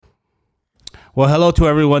Well, hello to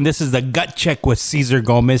everyone. This is the Gut Check with Cesar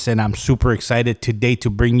Gomez, and I'm super excited today to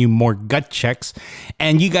bring you more gut checks.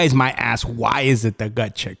 And you guys might ask, why is it the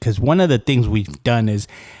gut check? Because one of the things we've done is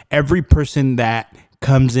every person that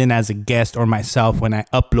comes in as a guest or myself, when I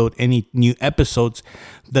upload any new episodes,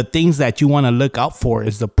 the things that you want to look out for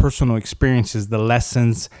is the personal experiences, the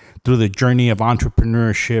lessons through the journey of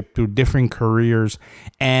entrepreneurship, through different careers,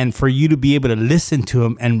 and for you to be able to listen to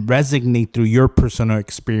them and resonate through your personal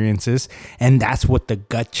experiences. And that's what the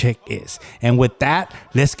gut check is. And with that,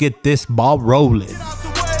 let's get this ball rolling. Get out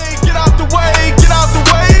the way, get out the way, get out the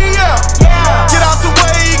way, yeah. Yeah. Get out the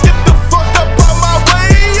way, get the fuck up out my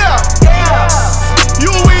way, yeah. Yeah.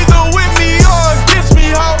 You either with me or against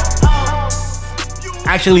me, ho.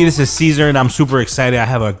 Actually, this is Cesar, and I'm super excited. I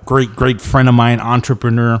have a great friend of mine,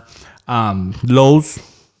 entrepreneur, Los.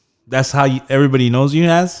 That's how everybody knows you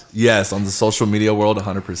as? Yes, on the social media world,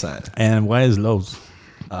 100%. And why is Los?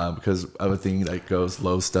 Because of a thing that goes,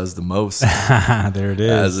 Los does the most. There it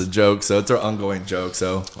is. As a joke. So it's our ongoing joke.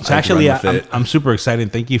 So actually, I'm super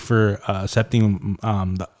excited. Thank you for accepting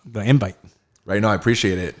the invite. Right now, I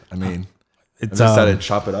appreciate it. I mean, I'm it's excited to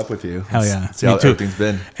chop it up with you. Hell yeah. See how everything's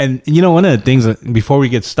been. And you know, one of the things before we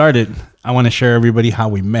get started, I want to share everybody how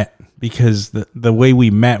we met, because the way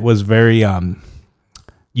we met was very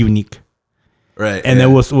unique. Right. And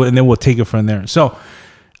then we'll take it from there. So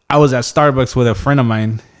I was at Starbucks with a friend of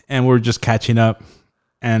mine, and we're just catching up,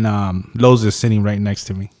 and Lowe's is sitting right next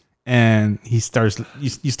to me. And you start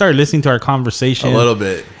listening to our conversation a little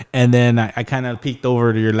bit. And then I kind of peeked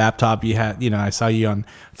over to your laptop. You had, I saw you on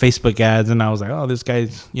Facebook ads, and I was like, oh, this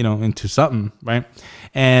guy's, into something, right?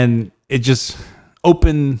 And it just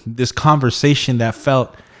opened this conversation that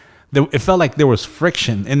felt like there was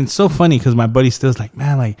friction. And it's so funny because my buddy still's like,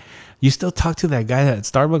 man, like, you still talk to that guy at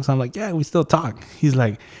Starbucks? I'm like, yeah, we still talk. He's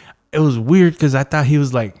like, it was weird because I thought he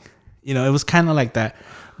was like, it was kind of like that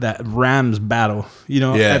Rams battle,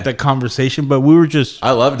 at the conversation. But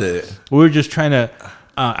I loved it. We were just trying to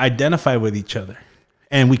identify with each other,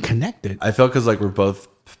 and we connected. I felt because we're both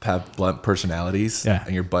have blunt personalities, yeah,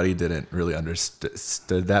 and your buddy didn't really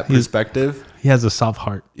understood that perspective. He has a soft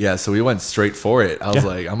heart. Yeah, so we went straight for it. I was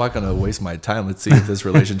like, I'm not going to waste my time. Let's see if this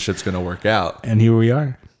relationship's going to work out. And here we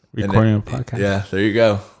are, recording a podcast. Yeah, there you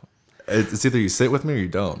go. It's either you sit with me or you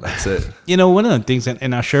don't. That's it. One of the things,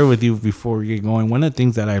 and I'll share with you before we get going, one of the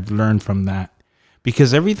things that I've learned from that,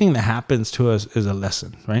 because everything that happens to us is a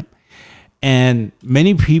lesson, right? And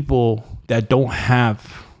many people that don't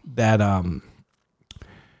have that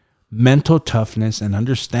mental toughness and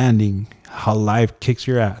understanding how life kicks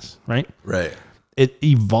your ass, right? Right. It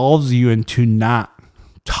evolves you into not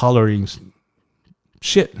tolerating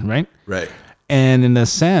shit, right? Right. And in a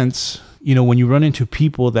sense, when you run into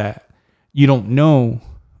people that you don't know,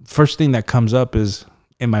 first thing that comes up is,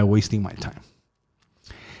 am I wasting my time?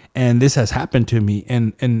 And this has happened to me.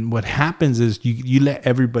 And what happens is you let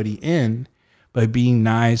everybody in by being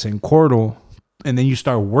nice and cordial, and then you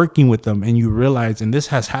start working with them, and you realize, and this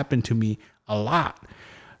has happened to me a lot,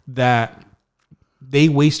 that they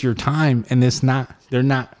waste your time, and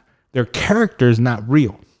their character is not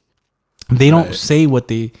real. They don't say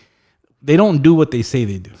they don't do what they say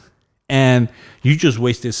they do. And you just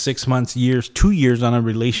wasted 6 months, years, 2 years on a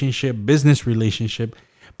business relationship,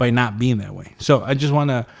 by not being that way. So I just want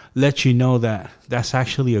to let you know that that's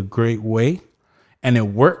actually a great way, and it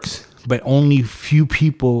works, but only few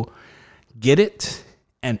people get it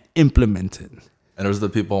and implement it. And those are the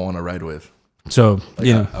people I want to ride with. So,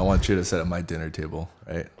 I want you to sit at my dinner table,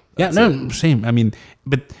 right? Same. I mean,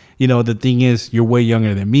 but the thing is, you're way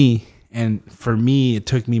younger than me. And for me, it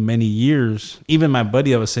took me many years. Even my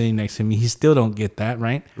buddy that was sitting next to me, he still don't get that,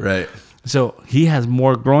 right? Right. So he has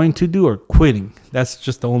more growing to do or quitting. That's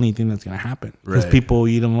just the only thing that's going to happen. Because people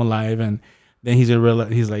eat him alive, and then he's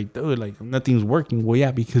like, dude, like, nothing's working. Well,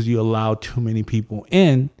 yeah, because you allow too many people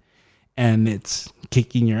in, and it's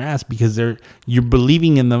kicking your ass because you're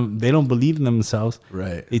believing in them. They don't believe in themselves.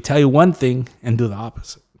 Right. They tell you one thing and do the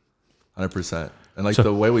opposite. 100%. And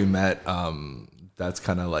the way we met, that's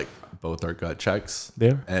kind of like both our gut checks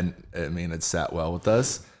there. And I mean, it sat well with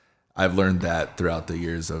us. I've learned that throughout the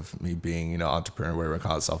years of me being, entrepreneur, whatever I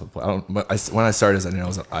call it, self-employed. When I started,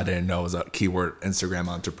 I didn't know it was a keyword Instagram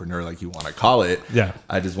entrepreneur, like you want to call it. Yeah.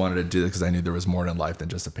 I just wanted to do it because I knew there was more in life than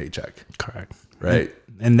just a paycheck. Correct. Right.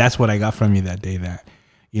 And that's what I got from you that day, that,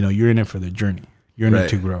 you're in it for the journey. You're in it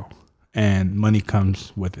to grow, and money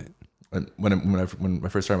comes with it. When I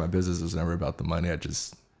first started my business, it was never about the money. I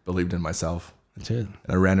just believed in myself. That's it.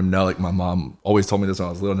 And a random note, like my mom always told me this when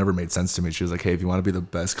I was little, never made sense to me. She was like, hey, if you want to be the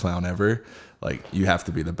best clown ever, like you have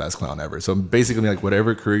to be the best clown ever. So basically, like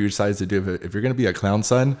whatever career you decide to do, if you're going to be a clown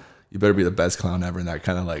son, you better be the best clown ever. And that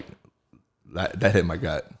kind of like, that hit my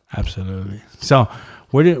gut. Absolutely. So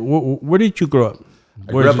where did you grow up?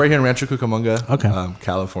 I grew up right here in Rancho Cucamonga, Okay.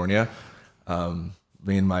 California.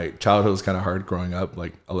 My childhood was kind of hard growing up.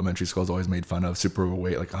 Like elementary school, I was always made fun of. Super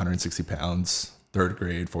overweight, like 160 pounds. 3rd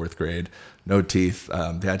grade, 4th grade, no teeth. They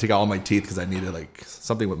had to take out all my teeth because I needed like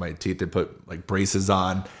something with my teeth. They put like braces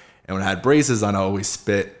on, and when I had braces on, I always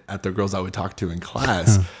spit at the girls I would talk to in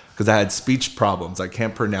class because I had speech problems. I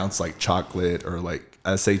can't pronounce like chocolate or like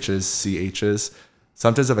SHs, CHs.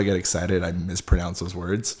 Sometimes if I get excited, I mispronounce those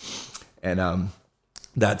words. And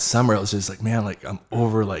that summer, I was just like, man, like I'm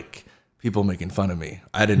over like people making fun of me.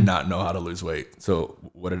 I did not know how to lose weight. So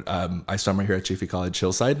I started my here at Chaffey College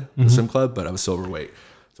Hillside the swim club, but I was so overweight.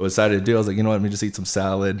 So what I decided to do, I was like, you know what, let me just eat some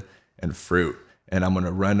salad and fruit. And I'm going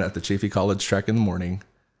to run at the Chaffey College track in the morning,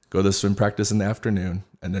 go to the swim practice in the afternoon,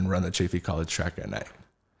 and then run the Chaffey College track at night.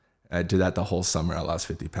 And I did that the whole summer. I lost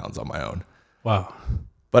 50 pounds on my own. Wow.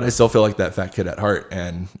 But I still feel like that fat kid at heart.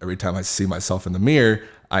 And every time I see myself in the mirror,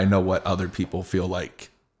 I know what other people feel like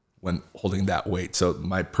when holding that weight. So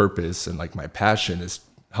my purpose and like my passion is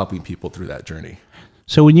helping people through that journey.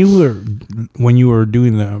 So when you were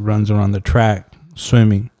doing the runs around the track,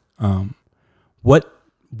 swimming, what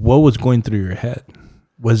was going through your head?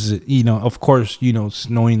 Was it, of course,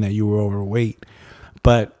 knowing that you were overweight,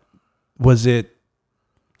 but was it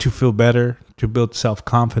to feel better, to build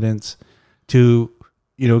self-confidence, to,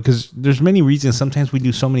 because there's many reasons. Sometimes we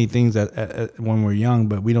do so many things that when we're young,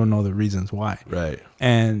 but we don't know the reasons why. Right.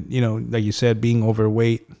 And, like you said, being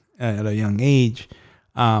overweight at a young age,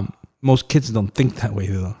 most kids don't think that way,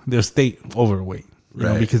 though. They'll stay overweight,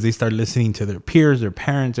 Right. because they start listening to their peers, their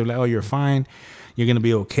parents. They're like, oh, you're fine. You're going to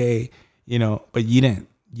be okay, but you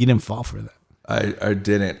didn't fall for that. I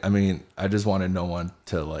didn't. I just wanted no one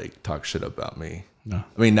to like talk shit about me. No.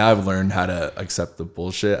 Now I've learned how to accept the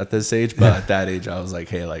bullshit at this age, but at that age I was like,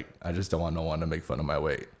 hey, like I just don't want no one to make fun of my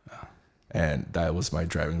weight. And that was my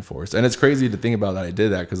driving force. And it's crazy to think about that I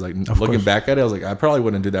did that because like looking back at it, I was like, I probably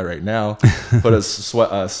wouldn't do that right now. Put a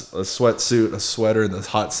sweatsuit, a sweater in the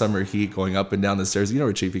hot summer heat, going up and down the stairs. You know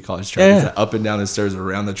where Chaffey College track is? Up and down the stairs,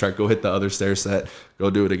 around the track, go hit the other stair set,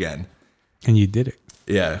 go do it again. And you did it.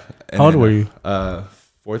 Yeah. And how old were you?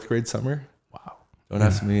 4th grade summer. Wow. Don't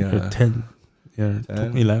ask me. 10. Yeah,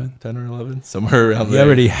 11. 10 or 11, somewhere around there. You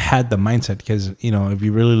already had the mindset because, if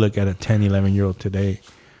you really look at a 10, 11-year-old today,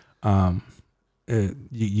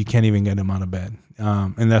 you can't even get them out of bed.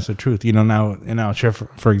 And that's the truth. Now, and I'll share,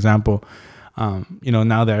 for example,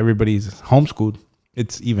 now that everybody's homeschooled,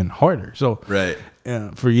 it's even harder. So right.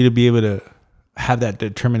 For you to be able to have that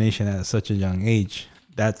determination at such a young age,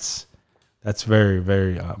 that's very,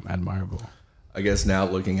 very admirable. I guess now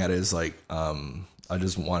looking at it is like, I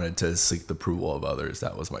just wanted to seek the approval of others.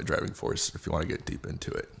 That was my driving force, if you want to get deep into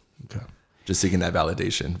it. Okay. Just seeking that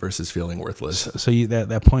validation versus feeling worthless. So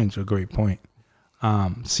that point's a great point.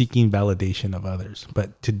 Seeking validation of others.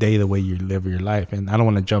 But today, the way you live your life, and I don't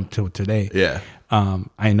want to jump to today. Yeah.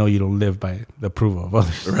 I know you don't live by the approval of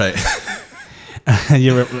others. Right.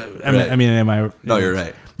 Am I? No, you're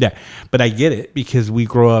right. Yeah. But I get it because we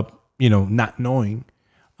grow up, not knowing.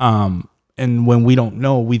 And when we don't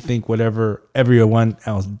know, we think whatever everyone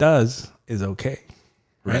else does is okay.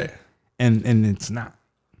 Right. And it's not.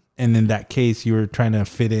 And in that case, you were trying to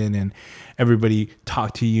fit in and everybody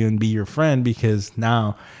talk to you and be your friend because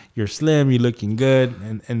now you're slim, you're looking good,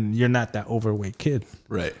 and you're not that overweight kid.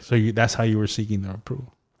 Right. So that's how you were seeking their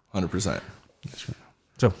approval. 100%. That's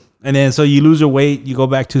right. So you lose your weight, you go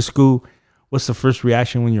back to school. What's the first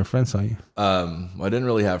reaction when your friends saw you? Well, I didn't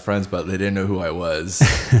really have friends, but they didn't know who I was.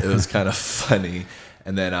 It was kind of funny.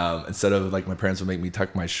 And then instead of like my parents would make me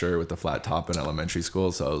tuck my shirt with the flat top in elementary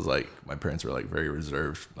school. So I was like, my parents were like very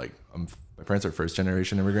reserved. Like my parents are 1st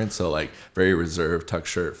generation immigrants. So like very reserved, tuck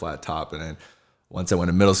shirt, flat top. And then once I went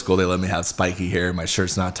to middle school, they let me have spiky hair. My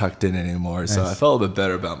shirt's not tucked in anymore. Nice. So I felt a bit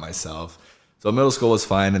better about myself. So middle school was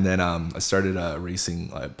fine, and then I started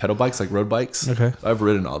racing pedal bikes, like road bikes. Okay. So I've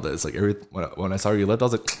ridden all this. Like when I saw where you lived, I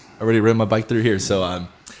was like, I already ridden my bike through here. So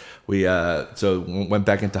we went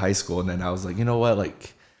back into high school, and then I was like, you know what,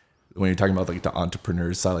 like when you're talking about like the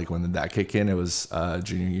entrepreneur side, like when did that kick in? It was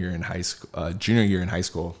junior year in high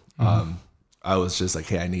school. Mm-hmm. I was just like,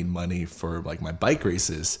 hey, I need money for like my bike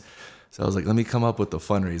races. So I was like, let me come up with a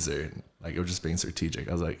fundraiser. Like it was just being strategic.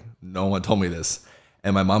 I was like, no one told me this.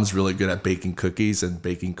 And my mom's really good at baking cookies and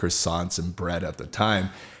baking croissants and bread at the time.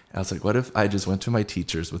 And I was like, what if I just went to my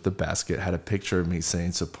teachers with a basket, had a picture of me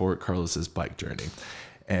saying, support Carlos's bike journey.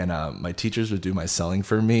 And my teachers would do my selling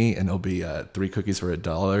for me, and it'll be 3 cookies for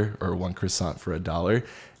 $1 or 1 croissant for $1.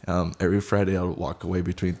 Every Friday, I'll walk away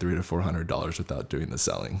between $300 to $400 without doing the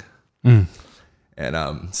selling. And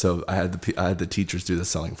so I had the teachers do the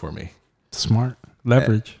selling for me. Smart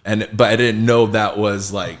leverage. But I didn't know that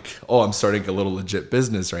was like, oh, I'm starting a little legit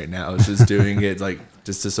business right now. I was just doing it like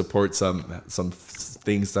just to support some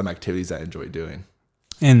things, some activities I enjoy doing.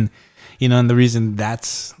 And and the reason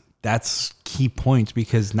that's key points,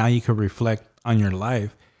 because now you can reflect on your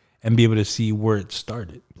life and be able to see where it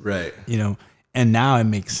started. Right. And now it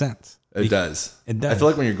makes sense. It does. It does. I feel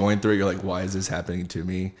like when you're going through it, you're like, why is this happening to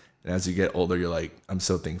me? And as you get older, you're like, I'm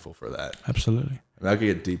so thankful for that. Absolutely. I mean, I could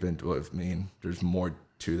get deep into it. I mean, there's more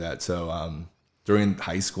to that. So during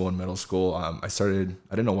high school and middle school, I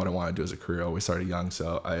didn't know what I wanted to do as a career. I always started young.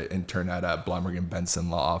 So I interned at Blomberg and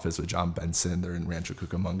Benson Law Office with John Benson. They're in Rancho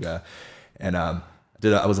Cucamonga. And I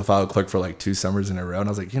was a file clerk for like 2 summers in a row. And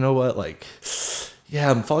I was like, you know what? Like,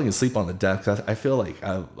 yeah, I'm falling asleep on the desk. I feel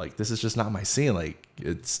like this is just not my scene. Like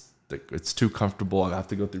it's too comfortable. I have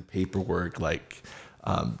to go through paperwork. Like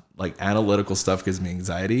analytical stuff gives me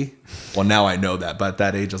anxiety. Well, now I know that, but at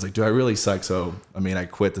that age I was like, do I really suck? So, I mean, I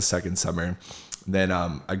quit the second summer. Then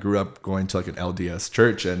I grew up going to like an LDS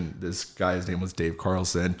church, and this guy's name was Dave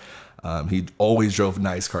Carlson. He always drove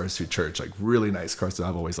nice cars to church, like really nice cars. So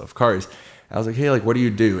I've always loved cars. I was like, hey, like, what do you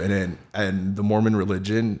do? And the Mormon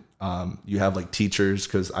religion, you have like teachers,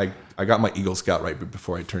 because I got my Eagle Scout right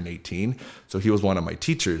before I turned 18. So he was one of my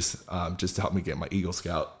teachers, just to help me get my Eagle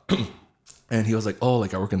Scout. And he was like, oh,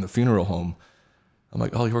 like I work in the funeral home. I'm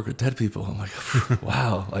like, oh, you work with dead people? I'm like,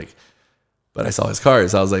 wow. Like, but I saw his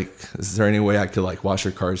cars. I was like, is there any way I could like wash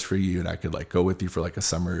your cars for you? And I could like go with you for like a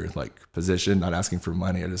summer like position, not asking for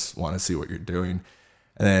money. I just want to see what you're doing.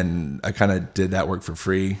 And then I kind of did that work for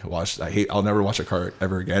free. I'll never wash a car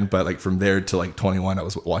ever again. But like from there to like 21, I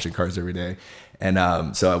was washing cars every day. And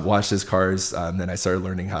so I washed his cars. Then I started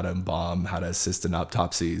learning how to embalm, how to assist in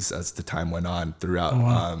autopsies as the time went on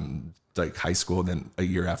throughout like high school. And then a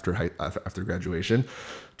year after graduation,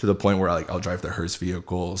 to the point where I'll drive the hearse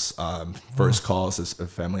vehicles. First calls, if a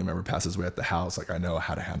family member passes away at the house, like I know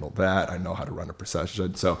how to handle that. I know how to run a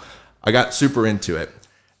procession. So I got super into it.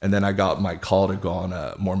 And then I got my call to go on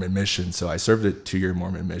a Mormon mission. So I served a 2-year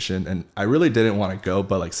Mormon mission, and I really didn't want to go,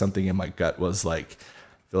 but like something in my gut was like,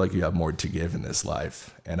 I feel like you have more to give in this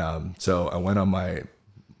life. And so I went on my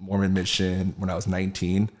Mormon mission when I was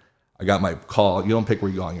 19. I got my call. You don't pick where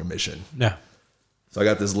you go on your mission. Yeah. So I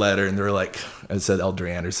got this letter, and they were like, it said Elder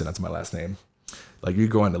Anderson. That's my last name. Like, you're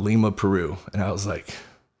going to Lima, Peru. And I was like,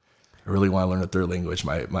 I really want to learn a third language.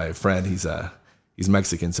 My friend, he's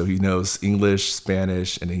Mexican, so he knows English,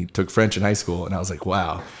 Spanish, and he took French in high school. And I was like,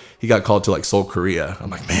 wow. He got called to like Seoul, Korea. I'm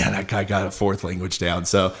like, man, that guy got a 4th language down.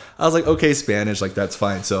 So I was like, okay, Spanish, like that's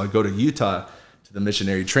fine. So I go to Utah to the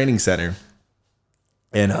Missionary Training Center,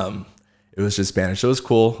 and it was just Spanish. It was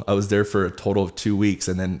cool. I was there for a total of 2 weeks,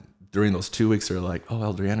 and then during those 2 weeks, they're like, oh,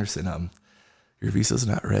 Elder Anderson, your visa's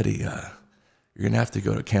not ready. You're gonna have to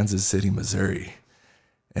go to Kansas City, Missouri.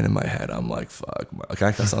 And in my head, I'm like, fuck. Can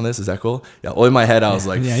I cuss on this? Is that cool? Yeah. Well, in my head, I was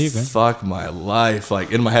like, fuck my life.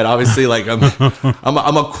 Like in my head, obviously, like I'm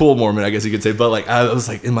a cool Mormon, I guess you could say. But like I was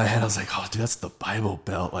like in my head, I was like, oh, dude, that's the Bible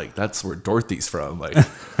Belt. Like that's where Dorothy's from. Like,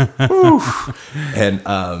 whew.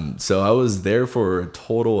 And so I was there for a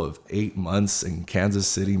total of 8 months in Kansas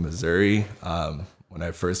City, Missouri. When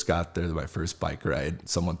I first got there, my first bike ride,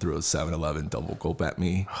 someone threw a 7-Eleven double gulp at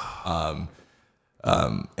me. And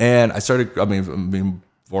I started, being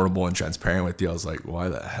vulnerable and transparent with you. I was like, why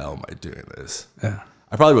the hell am I doing this? Yeah.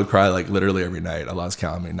 I probably would cry like literally every night. I lost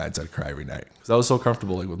count how many nights I'd cry every night, because I was so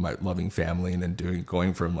comfortable like with my loving family, and then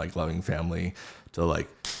going from like loving family to like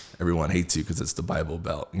everyone hates you because it's the Bible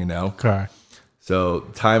Belt, you know? Okay. So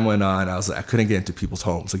time went on. I was like, I couldn't get into people's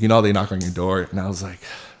homes. Like, they knock on your door, and I was like,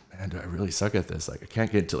 man, do I really suck at this? Like, I can't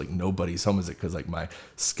get into like nobody's home. Is it because like my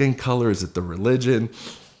skin color? Is it the religion?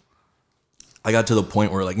 I got to the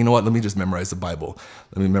point where like, you know what? Let me just memorize the Bible.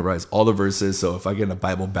 Let me memorize all the verses. So if I get in a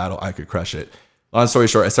Bible battle, I could crush it. Long story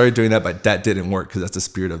short, I started doing that, but that didn't work, because that's the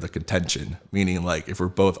spirit of the contention. Meaning like, if we're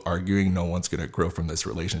both arguing, no one's going to grow from this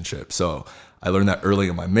relationship. So I learned that early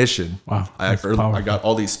in my mission. Wow. I got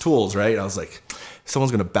all these tools, right? I was like,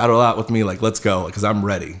 someone's going to battle out with me. Like, let's go. Because I'm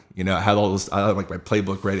ready. I had I had like my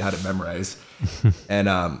playbook ready, how to memorize. And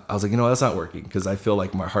I was like, that's not working, because I feel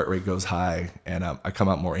like my heart rate goes high, and I come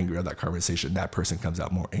out more angry at that conversation. That person comes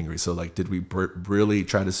out more angry. So like, did we really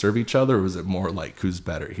try to serve each other, or was it more like, who's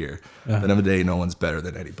better here? Yeah. At the end of the day, no one's better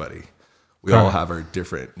than anybody. We all have our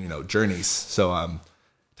different, journeys. So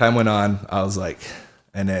time went on. I was like,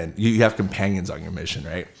 and then you have companions on your mission,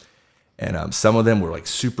 right? And some of them were like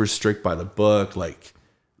super strict by the book. Like,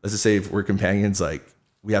 let's just say if we're companions, like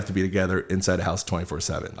we have to be together inside a house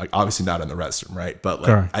 24/7. Like obviously not in the restroom, right? But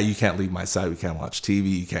like Correct. you can't leave my side. We can't watch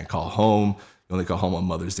TV. You can't call home. You only call home on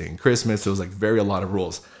Mother's Day and Christmas. So it was like a lot of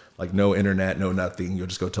rules. Like no internet, no nothing. You'll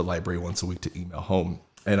just go to the library once a week to email home.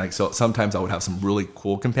 And like so sometimes I would have some really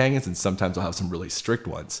cool companions and sometimes I'll have some really strict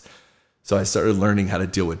ones. So I started learning how to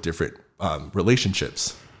deal with different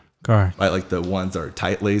relationships. Correct. Right, like the ones that are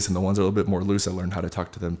tight-laced and the ones that are a little bit more loose, I learned how to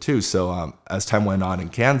talk to them too. So as time went on in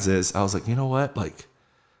Kansas, I was like, you know what? Like,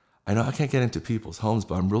 I know I can't get into people's homes,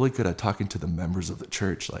 but I'm really good at talking to the members of the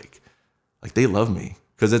church. Like they love me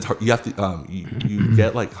because it's hard. You have to you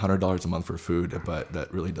get like $100 a month for food, but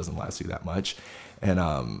that really doesn't last you that much.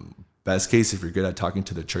 And best case, if you're good at talking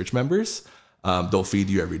to the church members, they'll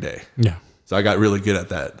feed you every day. Yeah. So I got really good at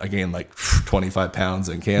that. I gained like 25 pounds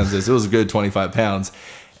in Kansas. It was a good 25 pounds.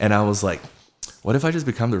 And I was like, what if I just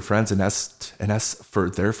become their friends and ask for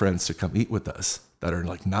their friends to come eat with us that are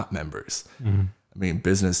like not members? Mm-hmm. I mean,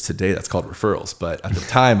 business today, that's called referrals. But at the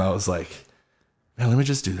time I was like, man, let me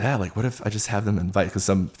just do that. Like, what if I just have them invite, because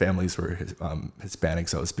some families were Hispanic,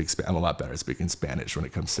 so I'm a lot better at speaking Spanish when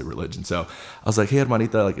it comes to religion. So I was like, hey,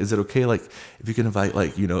 hermanita, like, is it okay, like, if you can invite,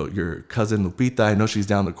 like, you know, your cousin Lupita? I know she's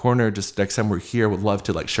down the corner. Just next time we're here, would love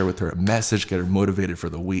to, like, share with her a message, get her motivated for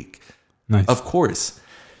the week. Nice. Of course.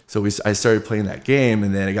 So I started playing that game,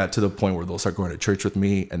 and then it got to the point where they'll start going to church with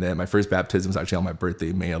me. And then my first baptism was actually on my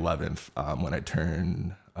birthday, May 11th, when I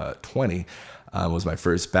turned 20, was my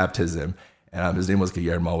first baptism. And his name was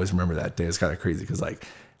Guillermo. I always remember that day. It's kind of crazy because, like,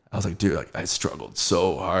 I was like, dude, like, I struggled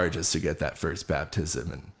so hard just to get that first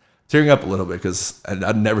baptism, and tearing up a little bit because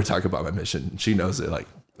I'd never talk about my mission. She knows it. Like,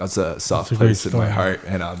 that's a soft place in my heart.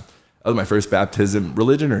 And that was my first baptism,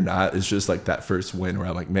 religion or not. It's just like that first win where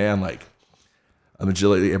I'm like, man, like, I'm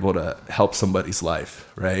agilely able to help somebody's life,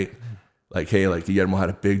 right? Like, hey, like Guillermo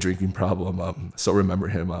had a big drinking problem. Still remember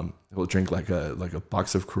him. He'll drink like a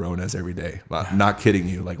box of Coronas every day. Not kidding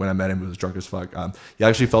you. Like when I met him, he was drunk as fuck. He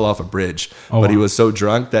actually fell off a bridge, but he was so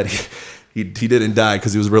drunk that he didn't die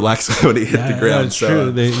because he was relaxed when he hit the ground. That's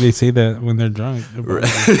true. They say that when they're drunk. Right.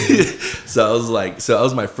 So I was like, so that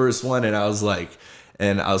was my first one, and I was like,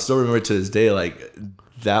 and I'll still remember to this day, like,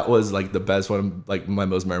 that was like the best one, like my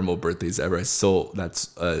most memorable birthdays ever.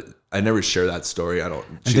 I never share that story. And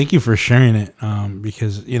thank you for sharing it,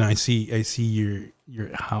 because you know I see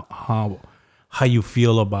your how you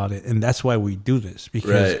feel about it, and that's why we do this,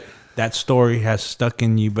 because that story has stuck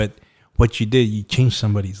in you. But what you did, you changed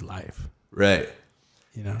somebody's life, right?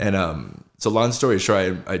 You know. And so long story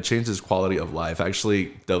short, I changed his quality of life. I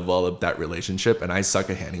actually developed that relationship, and I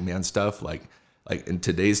suck at handyman stuff. Like in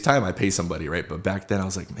today's time, I pay somebody, right? But back then I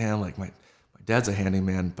was like, man, like my dad's a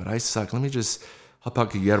handyman, but I suck. Let me just help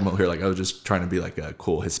out Guillermo here. Like I was just trying to be like a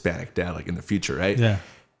cool Hispanic dad, like in the future, right? Yeah.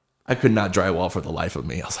 I could not drywall for the life of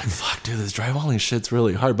me. I was like, fuck, dude, this drywalling shit's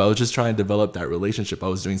really hard. But I was just trying to develop that relationship. I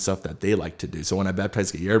was doing stuff that they like to do. So when I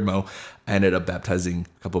baptized Guillermo, I ended up baptizing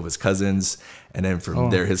a couple of his cousins. And then from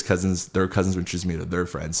there, their cousins introduced me to their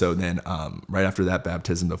friends. So then right after that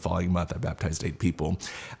baptism, the following month, I baptized 8 people.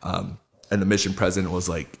 And the mission president was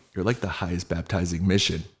like, you're like the highest baptizing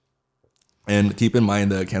mission. And keep in mind,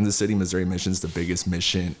 the Kansas City, Missouri mission is the biggest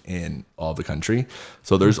mission in all the country.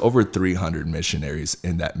 So there's over 300 missionaries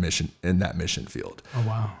in that mission field. Oh,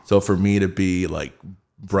 wow. So for me to be like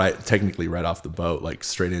technically right off the boat, like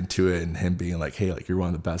straight into it, and him being like, hey, like you're one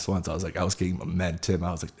of the best ones. I was getting momentum.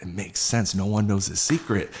 I was like, it makes sense. No one knows the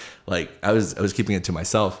secret. Like I was keeping it to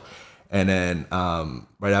myself. And then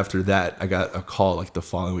right after that, I got a call like the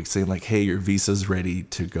following week saying like, hey, your visa's ready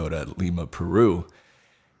to go to Lima, Peru.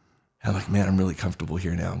 And I'm like, man, I'm really comfortable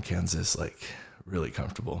here now in Kansas, like really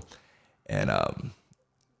comfortable. And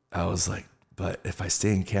I was like, but if I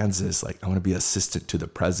stay in Kansas, like I'm going to be assistant to the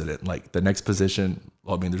president. Like the next position,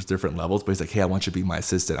 well, I mean, there's different levels, but he's like, hey, I want you to be my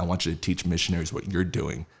assistant. I want you to teach missionaries what you're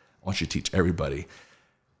doing. I want you to teach everybody.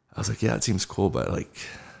 I was like, yeah, it seems cool, but like,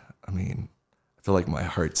 I mean, I feel like my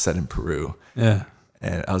heart's set in Peru. Yeah.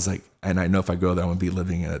 And I was like, and I know if I go there, I'm going to be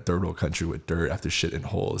living in a third world country with dirt after shit in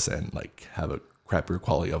holes and like have a crappier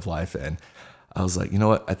quality of life. And I was like, you know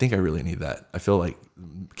what? I think I really need that. I feel like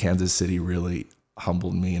Kansas City really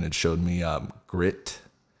humbled me, and it showed me grit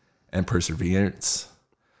and perseverance.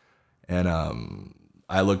 And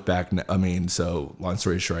I look back, I mean, so long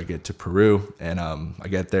story short, I get to Peru, and I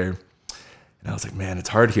get there, and I was like, man, it's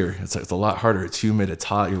hard here. It's a lot harder. It's humid. It's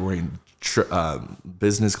hot. You're wearing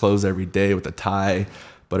business clothes every day with a tie,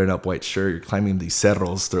 button up white shirt. You're climbing these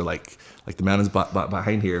cerros. They're like the mountains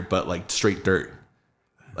behind here, but like straight dirt.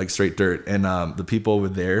 And the people over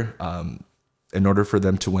there, in order for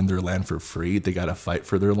them to win their land for free, they got to fight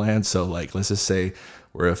for their land. So like, let's just say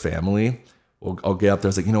we're a family. I'll get up there. I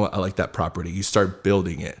was like, you know what? I like that property. You start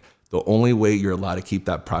building it. The only way you're allowed to keep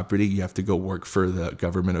that property, you have to go work for the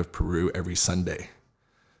government of Peru every Sunday.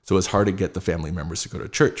 So it's hard to get the family members to go to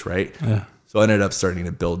church, right? Yeah. So I ended up starting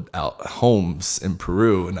to build out homes in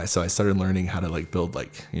Peru. And so I started learning how to like build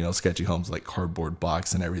like, you know, sketchy homes, like cardboard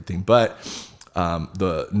box and everything. But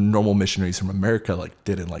the normal missionaries from America like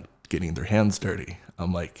didn't like getting their hands dirty.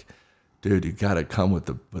 I'm like, dude, you got to come with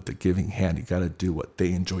the giving hand. You got to do what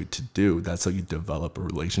they enjoy to do. That's how you develop a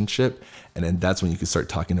relationship. And then that's when you can start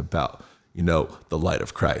talking about, you know, the light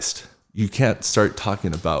of Christ. You can't start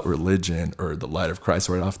talking about religion or the light of Christ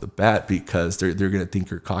right off the bat, because they're going to think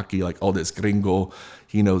you're cocky, like, oh, this gringo,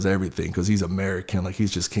 he knows everything because he's American. Like,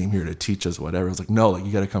 he's just came here to teach us whatever. I was like, no, like,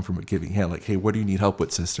 you got to come from a giving hand. Like, hey, what do you need help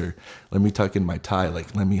with, sister? Let me tuck in my tie.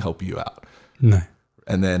 Like, let me help you out. No.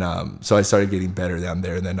 And then, so I started getting better down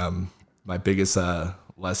there. And then my biggest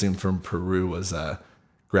lesson from Peru was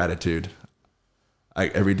gratitude.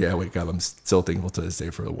 Every day I wake up, I'm still thankful to this day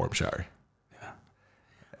for the warm shower.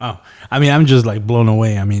 Oh, I mean, I'm just like blown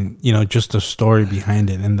away. I mean, you know, just the story behind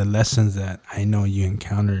it and the lessons that I know you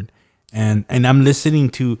encountered, and I'm listening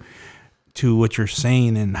to what you're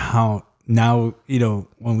saying and how now, you know,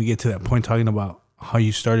 when we get to that point talking about how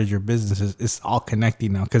you started your businesses, it's all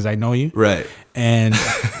connecting now because I know you, right? And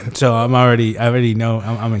so I already know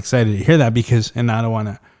I'm excited to hear that, because, and I don't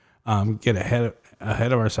want to get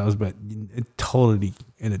ahead of ourselves, but it totally,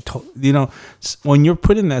 you know, when you're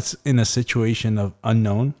put in a situation of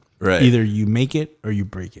unknown, right? Either you make it or you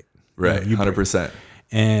break it, right? 100%.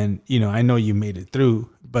 And you know, I know you made it through,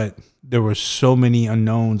 but there were so many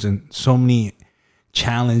unknowns and so many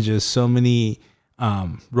challenges, so many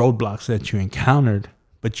roadblocks that you encountered,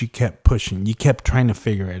 but you kept pushing, you kept trying to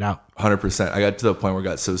figure it out. 100%. I got to the point where it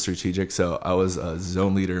got so strategic. So I was a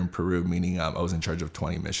zone leader in Peru, meaning I was in charge of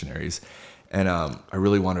 20 missionaries. And I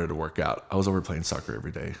really wanted to work out. I was over playing soccer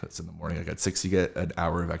every day. That's in the morning. I got 6, you get an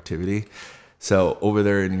hour of activity. So over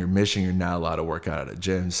there in your mission, you're not allowed to work out at a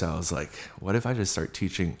gym. So I was like, what if I just start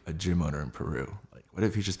teaching a gym owner in Peru? Like, what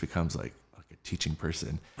if he just becomes like a teaching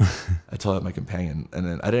person? I told my companion, and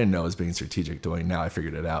then I didn't know it was being strategic doing. Now I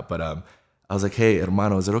figured it out. But I was like, hey,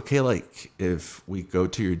 hermano, is it okay, like, if we go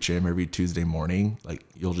to your gym every Tuesday morning, like,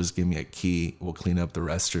 you'll just give me a key, we'll clean up the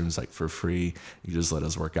restrooms, like, for free. You just let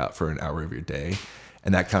us work out for an hour of your day.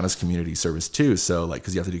 And that counts as community service too. So, like,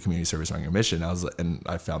 because you have to do community service on your mission.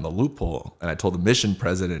 I found the loophole, and I told the mission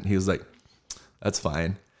president, he was like, that's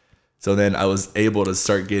fine. So then I was able to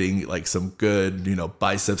start getting like some good, you know,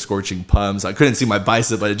 bicep scorching pumps. I couldn't see my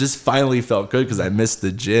bicep, but it just finally felt good because I missed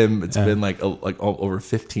the gym. It's been like over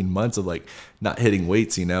 15 months of like not hitting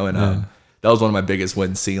weights, you know, and that was one of my biggest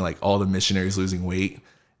wins, seeing like all the missionaries losing weight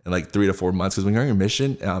in like 3 to 4 months. Because when you're on your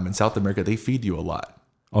mission in South America, they feed you a lot.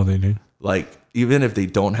 Oh, they do? Like, even if they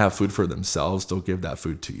don't have food for themselves, they'll give that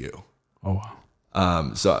food to you. Oh, wow.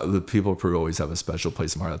 So the people of Peru always have a special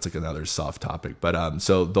place in my heart. That's like another soft topic, but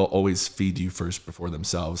so they'll always feed you first before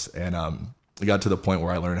themselves. And it got to the point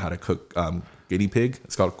where I learned how to cook guinea pig.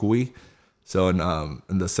 It's called cuy. So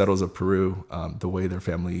in the settles of Peru, the way their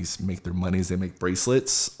families make their money is they make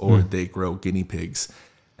bracelets, or they grow guinea pigs,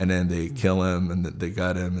 and then they kill them and they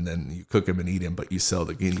gut them, and then you cook them and eat them, but you sell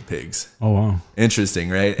the guinea pigs. Oh, wow. Interesting,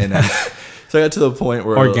 right? And so I got to the point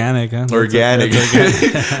where organic, huh? Organic.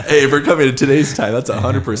 Hey, if we're coming to today's time, that's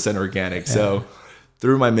 100% organic. Yeah. So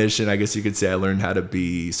through my mission, I guess you could say I learned how to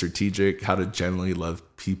be strategic, how to genuinely love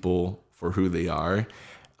people for who they are,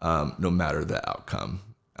 no matter the outcome.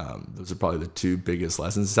 Those are probably the 2 biggest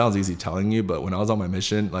lessons. It sounds easy telling you, but when I was on my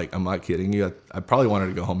mission, like, I'm not kidding you, I probably wanted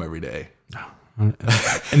to go home every day.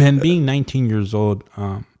 And then being 19 years old,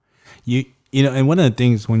 you know, and one of the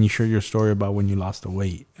things when you share your story about when you lost the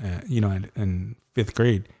weight, you know, in 5th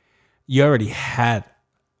grade, you already had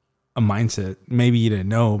a mindset. Maybe you didn't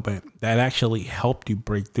know, but that actually helped you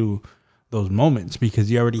break through those moments, because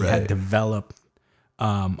you already had developed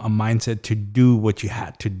a mindset to do what you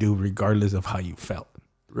had to do regardless of how you felt.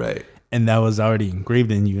 Right. And that was already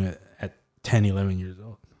engraved in you at 10, 11 years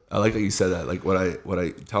old. I like that you said that. Like, what I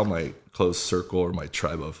tell my close circle or my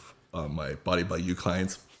tribe of my Body by You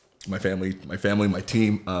clients, my family, my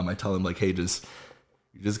team, I tell them, like, hey, you just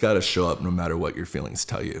got to show up no matter what your feelings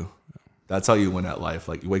tell you. That's how you win at life.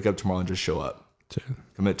 Like, you wake up tomorrow and just show up.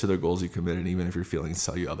 Commit to the goals you committed, even if your feelings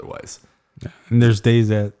tell you otherwise. Yeah. And there's days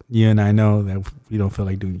that you and I know that we don't feel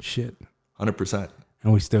like doing shit. 100%.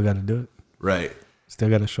 And we still got to do it. Right. Still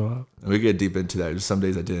got to show up. And we get deep into that. There's some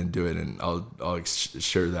days I didn't do it, and I'll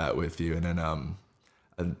share that with you. And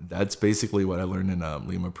then that's basically what I learned in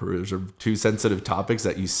Lima, Peru. Those are 2 sensitive topics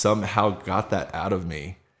that you somehow got that out of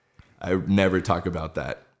me. I never talk about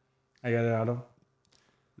that. I got it out of?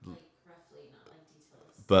 Like roughly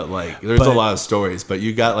But like, there's a lot of stories, but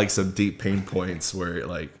you got like some deep pain points where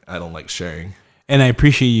like I don't like sharing. And I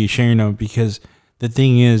appreciate you sharing them, because the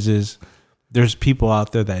thing is there's people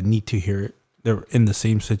out there that need to hear it. They're in the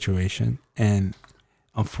same situation. And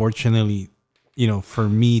unfortunately, you know, for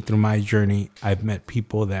me, through my journey, I've met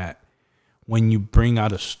people that when you bring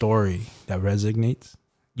out a story that resonates,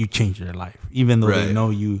 you change their life. Even though they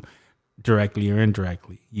know you directly or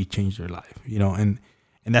indirectly, you change their life, you know, and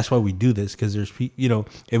that's why we do this, because there's people, you know,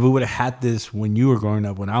 if we would have had this when you were growing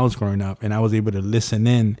up, when I was growing up, and I was able to listen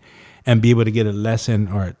in and be able to get a lesson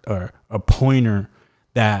or a pointer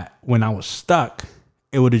that when I was stuck,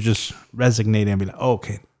 it would have just resonated and be like, oh,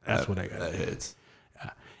 okay, that's what I got. That hits.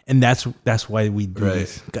 And that's why we do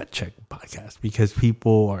this Gut Check podcast, because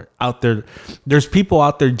people are out there. There's people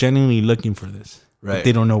out there genuinely looking for this, but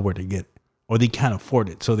they don't know where to get it, or they can't afford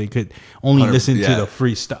it, so they could only listen to the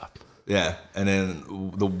free stuff. Yeah, and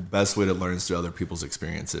then the best way to learn is through other people's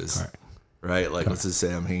experiences, right? Like, let's just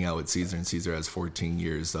say I'm hanging out with Caesar, and Caesar has 14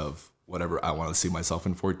 years of whatever I want to see myself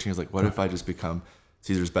in 14 years. Like, what if I just become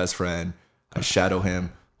Caesar's best friend? I shadow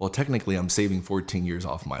him. Well, technically, I'm saving 14 years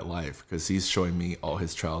off my life, because he's showing me all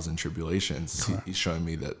his trials and tribulations. He's showing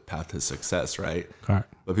me the path to success, right?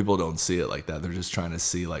 Correct. But people don't see it like that. They're just trying to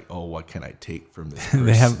see, like, oh, what can I take from this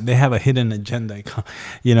person? They have a hidden agenda.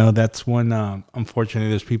 You know, that's when, unfortunately,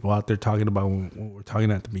 there's people out there talking about what we're talking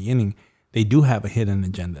at the beginning. They do have a hidden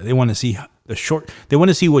agenda. They want to see they want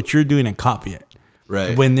to see what you're doing and copy it.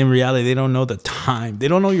 Right. When in reality, they don't know the time. They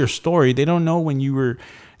don't know your story. They don't know when you were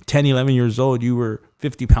 10, 11 years old, you were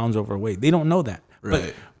 50 pounds overweight. They don't know that.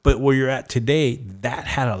 Right. But where you're at today, that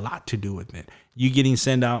had a lot to do with it. You getting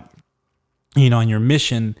sent out, you know, on your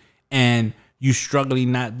mission, and you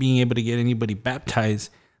struggling not being able to get anybody baptized.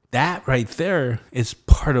 That right there is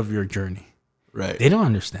part of your journey. Right. They don't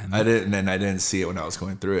understand that. I didn't see it when I was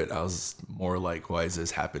going through it. I was more like, why is this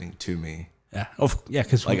happening to me? Yeah.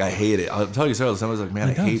 Because like, I hate it. I'll tell you so. I was like, man,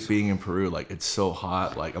 I hate being in Peru. Like, it's so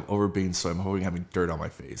hot. Like, I'm over being soy. I'm having dirt on my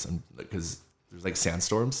face. And because there's like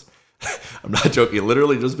sandstorms. I'm not joking.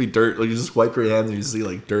 Literally just be dirt. Like, you just wipe your hands and you see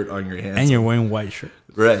like dirt on your hands. And you're wearing white shirt.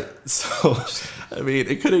 Right. So, I mean,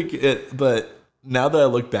 it could have, but now that I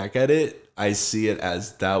look back at it, I see it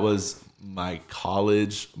as that was my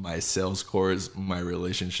college, my sales course, my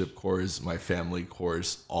relationship course, my family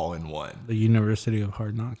course, all in one. The University of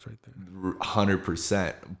Hard Knocks right there.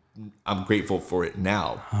 100%. I'm grateful for it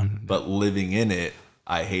now, but living in it,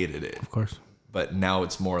 I hated it. Of course. But now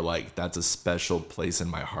it's more like that's a special place in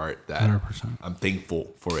my heart that 100%. I'm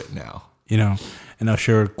thankful for it now. You know, and I'll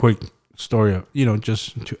share a quick story of, you know,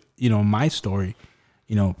 just to, you know, my story.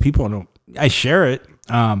 You know, people don't, I share it,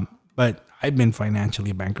 but I've been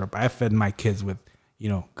financially bankrupt. I fed my kids with, you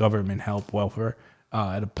know, government help, welfare,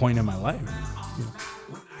 at a point in my life. You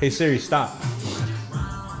know, hey Siri, stop.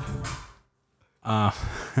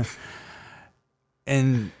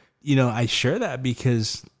 And, you know, I share that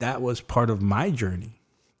because that was part of my journey.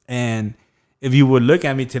 And if you would look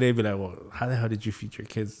at me today, be like, well, how the hell did you feed your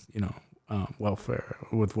kids, you know, welfare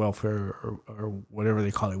or whatever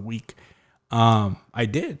they call it, week? I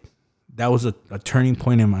did. That was a turning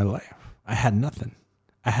point in my life. I had nothing.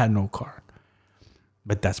 I had no car.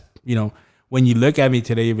 But that's, you know, when you look at me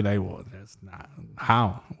today, you'll be like, well, that's not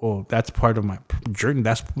how. Well, that's part of my journey.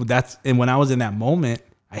 That's, and when I was in that moment,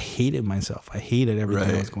 I hated myself. I hated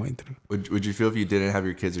everything I was going through. Would you feel if you didn't have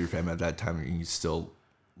your kids or your family at that time and you still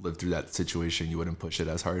lived through that situation, you wouldn't push it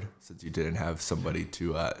as hard since you didn't have somebody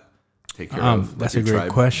to take care of? That's a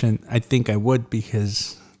great question. I think I would,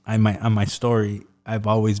 because on my story, I've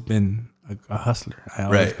always been a hustler. I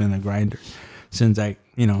always been a grinder since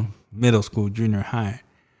middle school, junior high.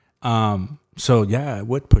 So yeah, I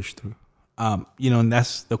would push through. You know, and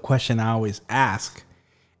that's the question I always ask.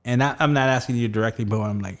 And I'm not asking you directly, but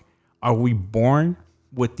I'm like, are we born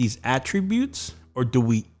with these attributes or do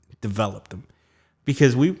we develop them?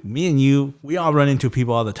 Because me and you, we all run into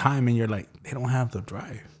people all the time and you're like, they don't have the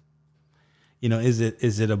drive. You know, is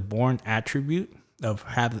it a born attribute of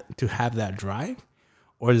have that drive?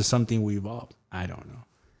 Or is it something we evolved? I don't know.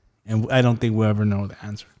 And I don't think we'll ever know the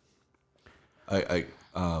answer. I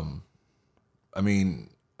mean,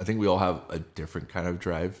 I think we all have a different kind of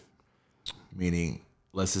drive. Meaning,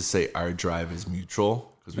 let's just say our drive is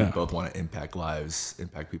mutual because we both want to impact lives,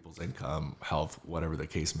 impact people's income, health, whatever the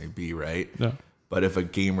case may be, right? Yeah. But if a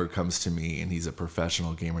gamer comes to me and he's a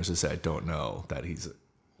professional gamer, so say I don't know that he's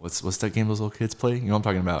what's that game those little kids play? You know what I'm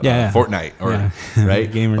talking about? Fortnite or right?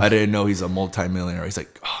 I didn't know he's a multimillionaire. He's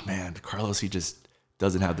like, oh man, Carlos, he just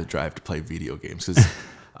doesn't have the drive to play video games. Because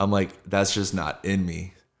I'm like, that's just not in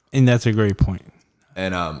me. And that's a great point.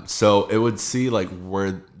 And so it would see like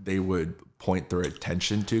where they would point their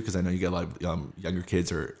attention to, because I know you get a lot of younger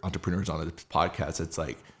kids or entrepreneurs on the podcast. It's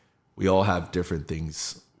like we all have different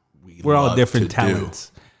things. We're all love different to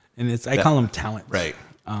talents, and I call them talents. Right.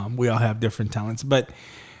 We all have different talents, but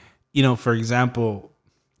for example,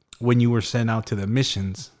 when you were sent out to the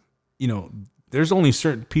missions, there's only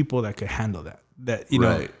certain people that could handle that.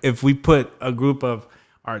 Right. If we put a group of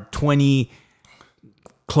our 20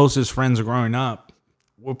 closest friends growing up,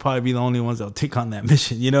 we'll probably be the only ones that'll take on that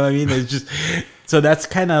mission. You know what I mean? It's just, so that's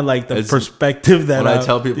kind of like the perspective that when I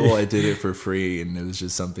tell people I did it for free and it was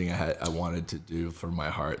just something I wanted to do for my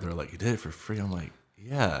heart. They're like, you did it for free? I'm like,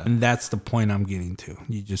 yeah. And that's the point I'm getting to.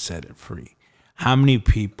 You just said it, free. How many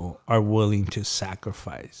people are willing to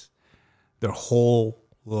sacrifice their whole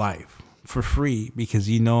life for free? Because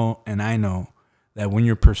and I know that when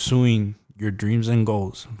you're pursuing your dreams and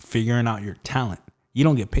goals, figuring out your talent, you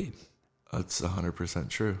don't get paid. That's 100%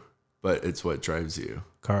 true, but it's what drives you.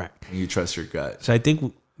 Correct. And you trust your gut. So I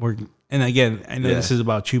think and again, I know this is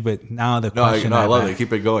about you, but now the question. I love it.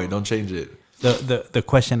 Keep it going. Don't change it. The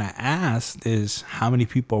question I asked is how many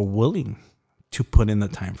people are willing to put in the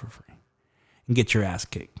time for free and get your ass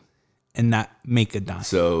kicked and not make a dime.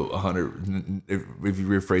 So 100, if you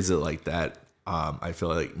rephrase it like that, I feel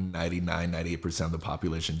like 98% of the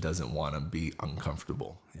population doesn't want to be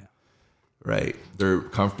uncomfortable. Yeah. Right. They're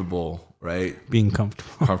comfortable, right? Being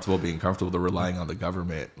comfortable. Being comfortable. They're relying on the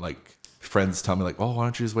government. Like friends tell me like, oh, why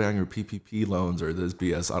don't you just wait on your PPP loans or this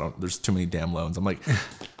BS? There's too many damn loans. I'm like,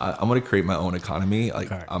 I'm going to create my own economy. Like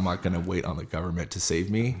Correct. I'm not going to wait on the government to save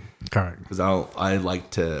me. Correct. Because I like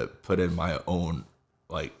to put in my own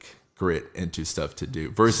like grit into stuff to do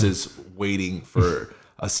versus waiting for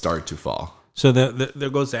a star to fall. So there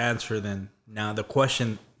goes the answer then. Now the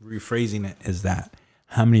question, rephrasing it, is that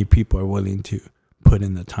how many people are willing to put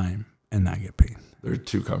in the time and not get paid? They're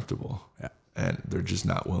too comfortable. Yeah. And they're just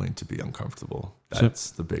not willing to be uncomfortable.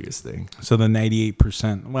 That's the biggest thing. So the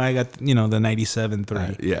 98%, well, I got, the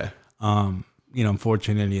 97.3. Yeah.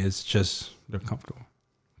 Unfortunately, it's just they're comfortable.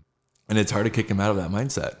 And it's hard to kick them out of that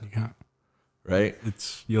mindset. Yeah. Right?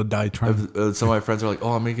 You'll die trying. Some of my friends are like,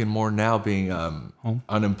 oh, I'm making more now being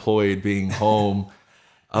unemployed, being home.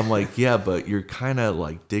 I'm like, yeah, but you're kind of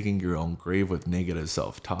like digging your own grave with negative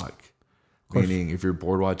self-talk. Meaning if you're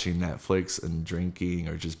bored watching Netflix and drinking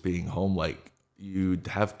or just being home, like you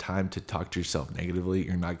have time to talk to yourself negatively.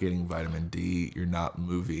 You're not getting vitamin D. You're not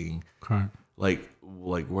moving. Correct. Like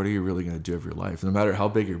what are you really going to do of your life? No matter how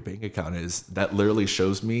big your bank account is, that literally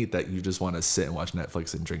shows me that you just want to sit and watch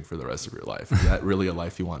Netflix and drink for the rest of your life. Is that really a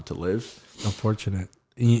life you want to live? Unfortunate.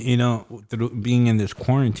 Through being in this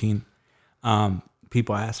quarantine,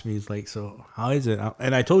 people ask me, it's like, so how is it?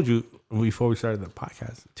 And I told you before we started the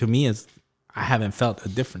podcast, to me, I haven't felt a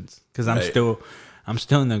difference because I'm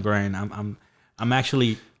still in the grind. I'm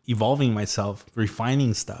actually evolving myself,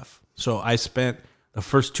 refining stuff. So I spent the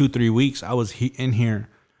first 2-3 weeks, I was in here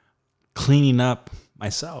cleaning up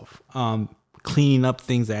myself, cleaning up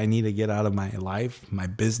things that I need to get out of my life, my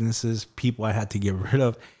businesses, people I had to get rid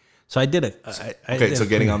of. So I did it. So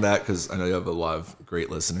getting on that, because I know you have a lot of great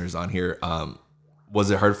listeners on here. Was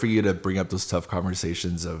it hard for you to bring up those tough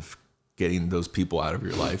conversations of getting those people out of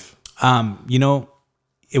your life?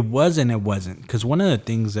 It was and it wasn't. Because one of the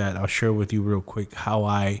things that I'll share with you real quick, how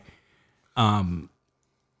I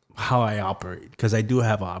operate, because I do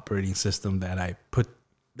have an operating system that I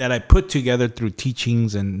put together through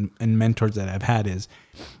teachings and mentors that I've had, is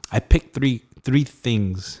I pick three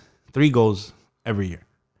goals every year.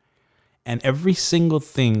 And every single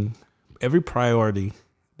thing, every priority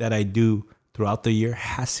that I do throughout the year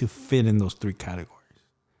has to fit in those 3 categories.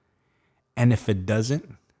 And if it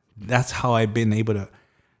doesn't, that's how I've been able to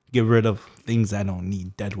get rid of things I don't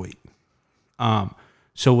need, dead weight.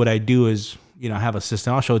 So what I do is, I have a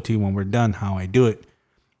system. I'll show it to you when we're done how I do it.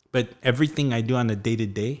 But everything I do on a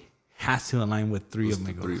day-to-day has to align with 3 of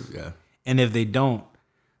my goals. 3, yeah. And if they don't,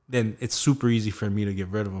 then it's super easy for me to get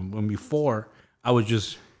rid of them. When before, I was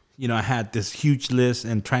just, I had this huge list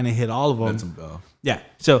and trying to hit all of them. Yeah.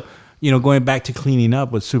 So, going back to cleaning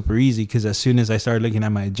up was super easy because as soon as I started looking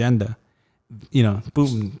at my agenda,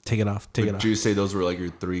 boom, take it off. Would you say those were like your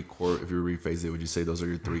 3 core, if you rephrase it, would you say those are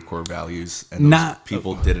your 3 core values and those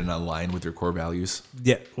people didn't align with your core values?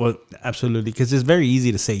 Yeah, well, absolutely. Because it's very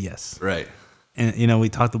easy to say yes. Right. And, we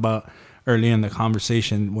talked about earlier in the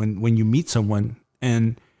conversation when you meet someone,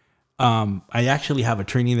 and I actually have a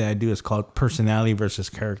training that I do. It's called personality versus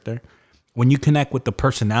character. When you connect with the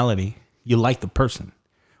personality, you like the person.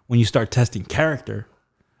 When you start testing character,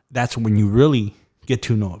 that's when you really get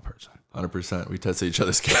to know a person. 100%. We tested each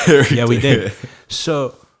other's character. Yeah, we did.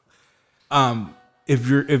 So, if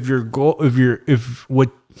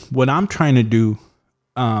what I'm trying to do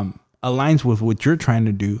aligns with what you're trying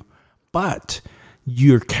to do, but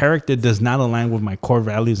your character does not align with my core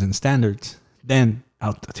values and standards, then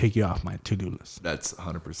I'll take you off my to-do list. That's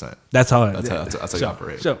 100%. That's how That's how you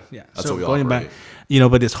operate. So yeah, That's so how we going operate.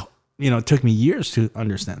 back, but it's it took me years to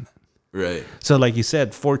understand that. Right. So like you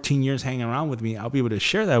said, 14 years hanging around with me, I'll be able to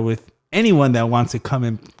share that with anyone that wants to come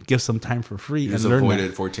and give some time for free You and just learn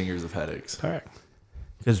avoided that. 14 years of headaches. Correct.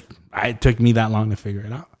 Because it took me that long to figure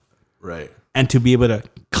it out. Right. And to be able to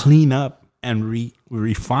clean up and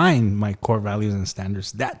refine my core values and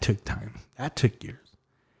standards, that took time. That took years.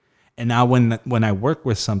 And now when I work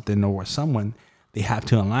with something or with someone, they have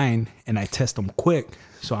to align, and I test them quick,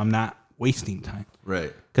 so I'm not wasting time.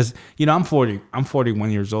 Right. Because I'm 40. I'm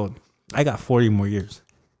 41 years old. I got 40 more years.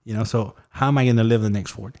 So how am I going to live the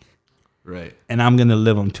next 40? Right. And I'm going to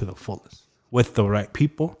live them to the fullest with the right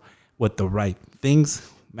people, with the right things,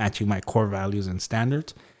 matching my core values and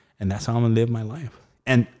standards. And that's how I'm going to live my life.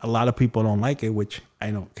 And a lot of people don't like it, which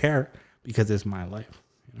I don't care because it's my life.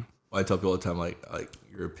 I tell people all the time, like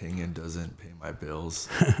your opinion doesn't pay my bills,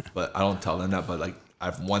 but I don't tell them that. But like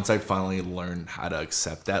once I finally learned how to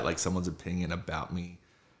accept that, like someone's opinion about me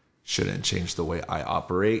shouldn't change the way I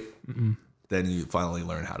operate, then you finally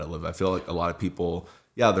learn how to live. I feel like a lot of people,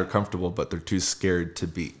 they're comfortable, but they're too scared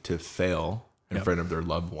to fail in front of their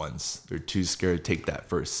loved ones. They're too scared to take that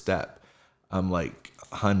first step. I'm like,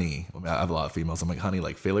 honey, I have a lot of females. I'm like, honey,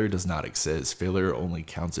 like failure does not exist. Failure only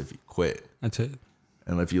counts if you quit. That's it.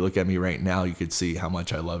 And if you look at me right now, you could see how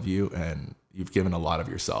much I love you, and you've given a lot of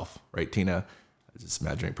yourself, right, Tina? It's this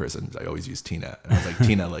imaginary person. I always use Tina. And I was like,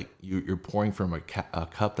 Tina, like you're pouring from a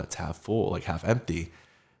cup that's half full, like half empty,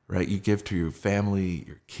 right? You give to your family,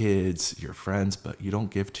 your kids, your friends, but you don't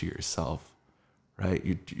give to yourself, right?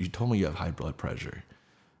 You told me you have high blood pressure.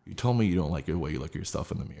 You told me you don't like the way you look at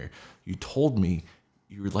yourself in the mirror. You told me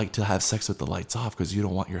you would like to have sex with the lights off because you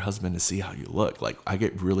don't want your husband to see how you look. Like I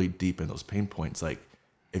get really deep in those pain points. Like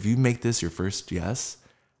if you make this your first yes,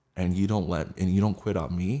 and you don't quit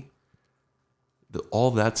on me,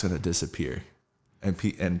 all that's gonna disappear, and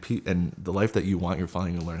the life that you want, you're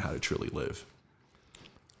finally gonna learn how to truly live.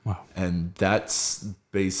 Wow. And that's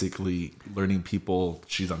basically learning people.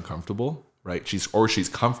 She's uncomfortable, right? She's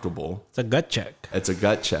comfortable. It's a gut check. It's a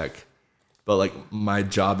gut check. But like my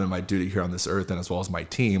job and my duty here on this earth, and as well as my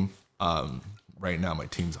team, right now my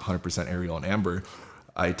team's 100% Ariel and Amber.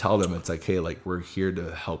 I tell them it's like, hey, like we're here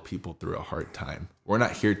to help people through a hard time. We're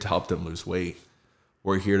not here to help them lose weight.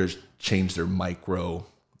 We're here to change their micro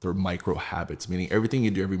habits, meaning everything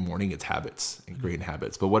you do every morning, it's habits, ingrained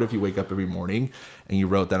habits. But what if you wake up every morning and you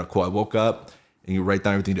wrote down a quote? I woke up and you write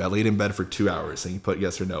down everything you do. I laid in bed for 2 hours and you put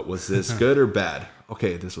yes or no. Was this good or bad?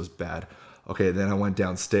 Okay, this was bad. Okay, then I went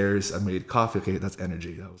downstairs. I made coffee. Okay, that's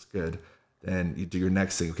energy. That was good. Then you do your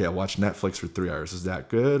next thing. Okay, I watched Netflix for 3 hours. Is that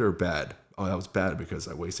good or bad? Oh, that was bad because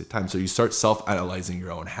I wasted time. So you start self-analyzing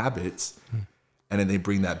your own habits, and then they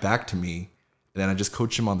bring that back to me, and then I just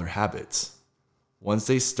coach them on their habits. Once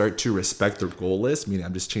they start to respect their goal list, meaning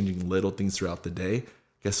I'm just changing little things throughout the day,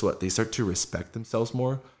 guess what? They start to respect themselves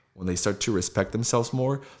more. When they start to respect themselves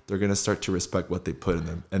more, they're gonna start to respect what they put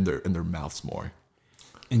in their mouths more.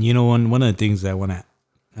 And one of the things that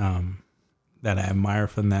that I admire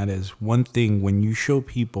from that is one thing when you show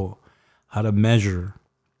people how to measure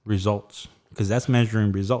results, because that's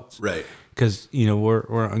measuring results, Right? Because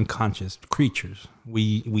we're unconscious creatures.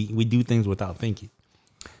 We do things without thinking.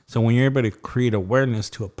 So when you're able to create awareness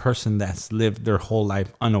to a person that's lived their whole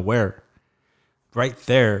life unaware, right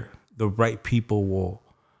there, the right people will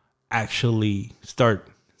actually start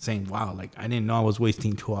saying, "Wow, like I didn't know I was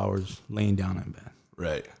wasting 2 hours laying down in bed."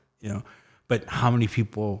 Right. But how many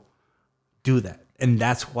people do that? And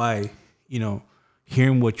that's why,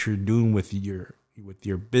 hearing what you're doing with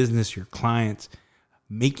your business, your clients,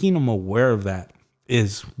 making them aware of that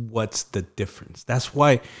is what's the difference. That's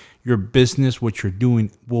why your business, what you're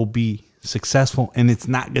doing, will be successful, and it's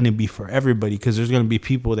not going to be for everybody, because there's going to be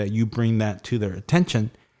people that you bring that to their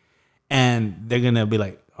attention and they're going to be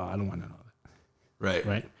like, "Oh, I don't want to know that."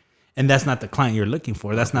 Right. And that's not the client you're looking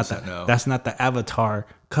for. That's not that's not the avatar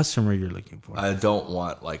customer you're looking for. I don't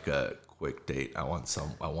want like a quick date. I want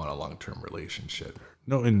a long-term relationship.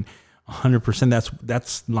 No, and 100%.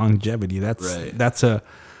 That's longevity. Right. That's a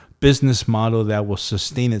business model that will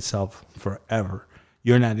sustain itself forever.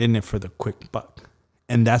 You're not in it for the quick buck,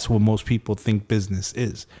 and that's what most people think business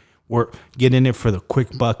is. We're get in it for the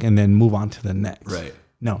quick buck and then move on to the next. Right.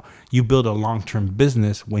 No, you build a long-term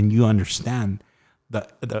business when you understand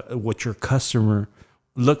what your customer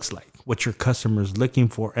looks like, what your customer is looking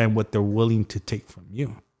for, and what they're willing to take from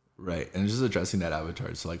you. Right. And just addressing that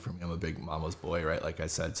avatar. So like for me, I'm a big mama's boy, right? Like I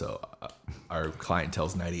said, so our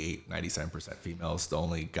clientele's 98, 97% females. The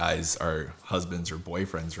only guys are husbands or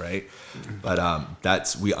boyfriends, right?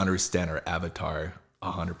 But we understand our avatar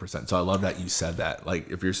 100%. So I love that you said that.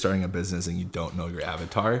 Like if you're starting a business and you don't know your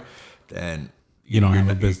avatar, then You don't have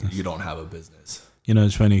a business. You don't have a business. You know,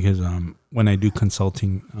 it's funny because when I do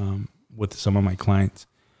consulting with some of my clients,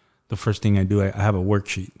 the first thing I do, I have a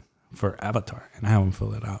worksheet for avatar, and I have them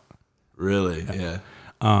fill it out. Really? Yeah.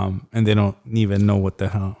 And they don't even know what the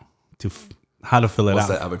hell how to fill it What's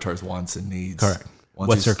out. that avatar's wants and needs? Correct.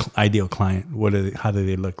 What's their ideal client? How do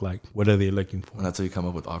they look like? What are they looking for? And that's how you come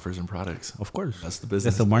up with offers and products. Of course. That's the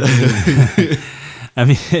business. That's the marketing. I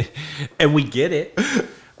mean, and we get it,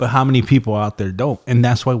 but how many people out there don't? And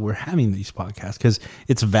that's why we're having these podcasts, because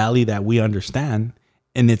it's value that we understand,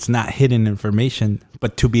 and it's not hidden information,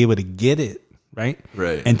 but to be able to get it, right?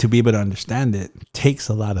 Right. And to be able to understand it takes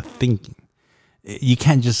a lot of thinking. You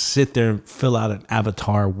can't just sit there and fill out an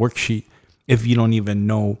avatar worksheet if you don't even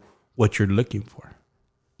know what you're looking for.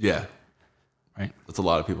 Yeah. Right. That's a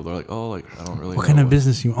lot of people. They're like, oh, like I don't really What know kind of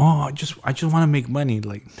business you? Oh, I just want to make money.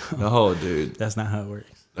 Like, No, dude. that's not how it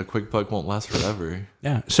works. A quick buck won't last forever.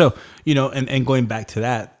 Yeah. So, and going back to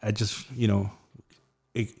that, I just, being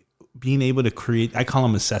able to create, I call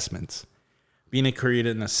them assessments. Being able to create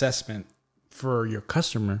an assessment for your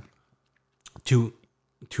customer to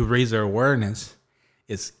raise their awareness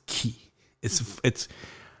is key. It's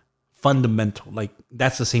fundamental. Like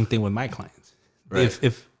that's the same thing with my clients. Right.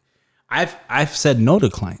 If I've said no to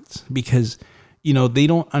clients because, they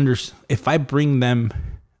don't understand. If I bring them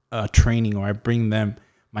training or I bring them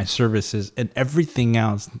my services and everything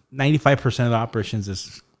else, 95% of the operations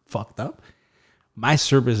is fucked up. My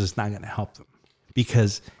service is not going to help them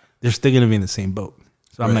because they're still going to be in the same boat.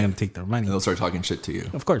 So I'm not going to take their money. And they'll start talking shit to you.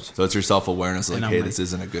 Of course. So it's your self-awareness like, And hey, I'm this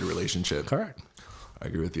isn't a good relationship. Correct. I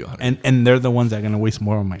agree with you 100%. And they're the ones that are going to waste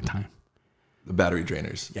more of my time. The battery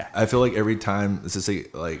drainers. Yeah. I feel like every time, let's just say,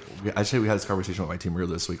 like, actually we had this conversation with my team earlier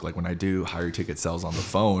this week. Like when I do higher ticket sales on the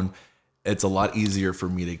phone, it's a lot easier for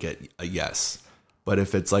me to get a yes. But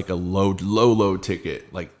if it's like a low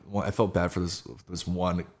ticket, like I felt bad for this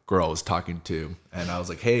one girl I was talking to, and I was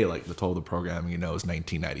like, hey, like the total of the program, is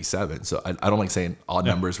 1997. So I don't like saying odd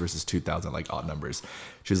numbers versus 2000, like odd numbers.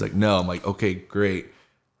 She's like, no. I'm like, okay, great.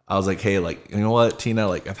 I was like, hey, like, you know what, Tina,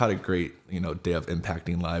 like I've had a great, day of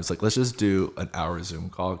impacting lives. Like, let's just do an hour Zoom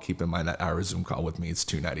call. Keep in mind that hour Zoom call with me, it's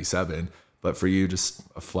 $297. But for you, just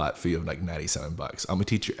a flat fee of like $97. I'm gonna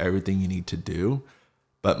teach you everything you need to do,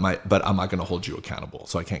 but I'm not gonna hold you accountable.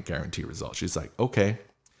 So I can't guarantee results. She's like, okay.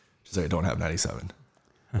 She's like, I don't have 97.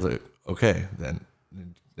 I was like, okay. Then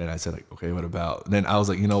I said like, okay, what about? And then I was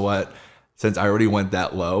like, you know what? Since I already went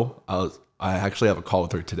that low, I actually have a call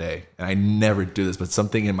with her today, and I never do this, but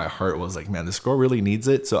something in my heart was like, man, this girl really needs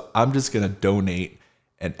it. So I'm just going to donate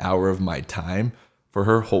an hour of my time for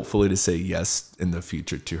her, hopefully to say yes in the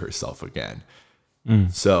future to herself again.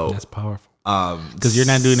 So That's powerful. Because you're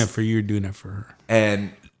not doing it for you, you're doing it for her.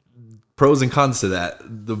 And pros and cons to that.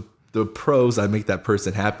 The pros, I make that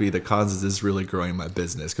person happy. The cons is this really growing my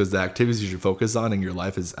business, because the activities you should focus on in your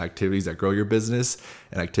life is activities that grow your business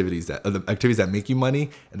and the activities that make you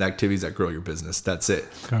money and the activities that grow your business. That's it.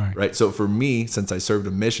 Correct. Right. So for me, since I served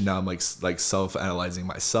a mission, now I'm like self-analyzing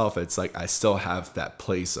myself. It's like I still have that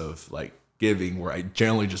place of like giving where I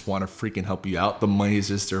generally just want to freaking help you out. The money is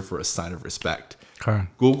just there for a sign of respect.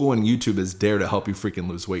 Correct. Google and YouTube is there to help you freaking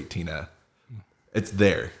lose weight, Tina. It's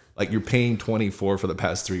there. Like you're paying $24 for the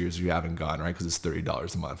past 3 years you haven't gone, right? Because it's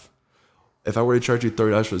 $30 a month. If I were to charge you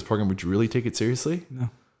 $30 for this program, would you really take it seriously?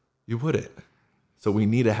 No. You wouldn't. So we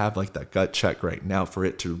need to have like that gut check right now for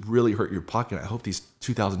it to really hurt your pocket. I hope these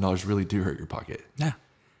 $2,000 really do hurt your pocket. Yeah.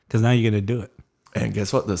 Because now you're going to do it. And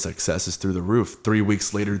guess what? The success is through the roof. 3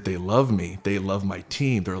 weeks later, they love me. They love my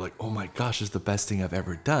team. They're like, oh my gosh, it's the best thing I've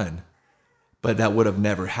ever done. But that would have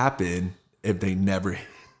never happened if they never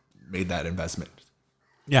made that investment.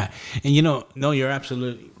 Yeah. And no, you're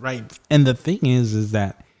absolutely right. And the thing is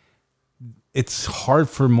that it's hard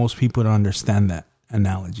for most people to understand that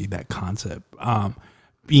analogy, that concept.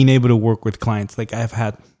 Being able to work with clients. Like I've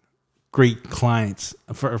had great clients.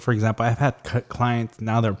 For example, I've had clients,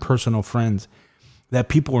 now they're personal friends, that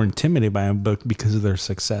people were intimidated by them because of their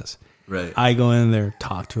success. Right. I go in there,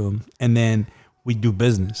 talk to them, and then we do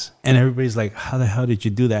business. And everybody's like, how the hell did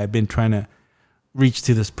you do that? I've been trying to reach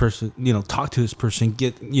to this person, talk to this person,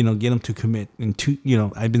 get them to commit. And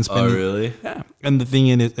I've been spending. Oh, really? Yeah. And the thing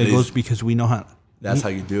is, it goes because we know how. That's how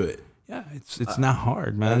you do it. Yeah, it's not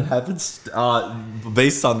hard, It man. happens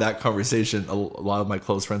based on that conversation. A lot of my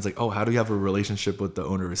close friends like, oh, how do you have a relationship with the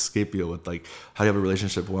owner of Scipio? With like, how do you have a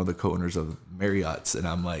relationship with one of the co-owners of Marriott's? And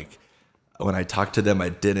I'm like, when I talked to them, I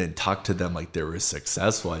didn't talk to them like they were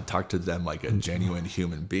successful. I talked to them like a genuine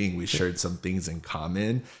human being. We shared some things in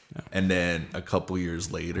common, and then a couple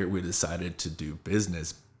years later, we decided to do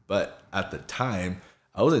business. But at the time,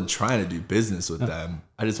 I wasn't trying to do business with them.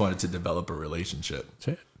 I just wanted to develop a relationship. That's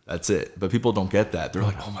it. That's it. But people don't get that. They're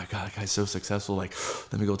like, oh my God, that guy's so successful. Like,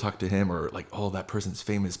 let me go talk to him. Or like, oh, that person's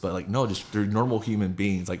famous. But like, no, just they're normal human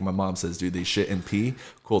beings. Like my mom says, dude, they shit and pee.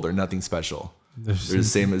 Cool. They're nothing special. They're the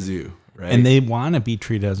same as you. Right. And they want to be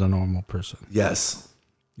treated as a normal person. Yes.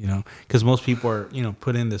 You know, because most people are,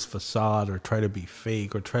 put in this facade or try to be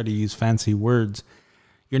fake or try to use fancy words.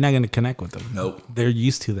 You're not going to connect with them. Nope. They're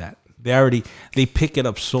used to that. They pick it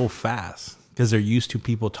up so fast because they're used to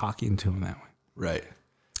people talking to them that way. Right.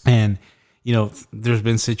 And, there's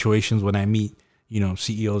been situations when I meet,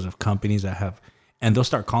 CEOs of companies and they'll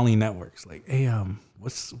start calling networks like, hey,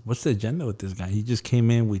 what's the agenda with this guy? He just came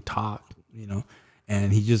in, we talked,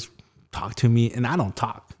 and he just talked to me, and I don't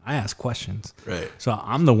talk. I ask questions. Right. So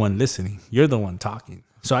I'm the one listening. You're the one talking.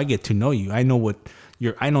 So I get to know you. I know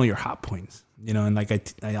your hot points, and like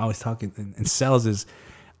I always talk in sales is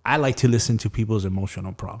I like to listen to people's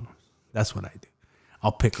emotional problems. That's what I do.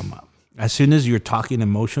 I'll pick them up. As soon as you're talking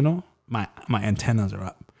emotional, my antennas are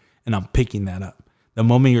up, and I'm picking that up. The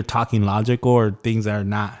moment you're talking logical or things that are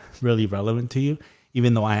not really relevant to you,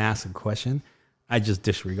 even though I ask a question, I just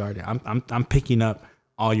disregard it. I'm picking up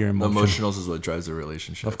all your emotions. Emotionals is what drives a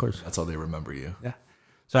relationship. Of course. That's how they remember you. Yeah.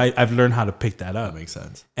 So I've learned how to pick that up. That makes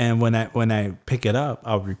sense. And when I pick it up,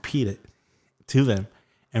 I'll repeat it to them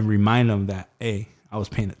and remind them that, hey, I was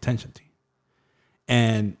paying attention to you.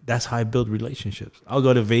 And that's how I build relationships. I'll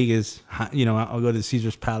go to Vegas, I'll go to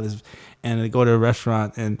Caesar's Palace and I go to a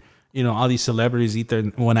restaurant and, all these celebrities eat there.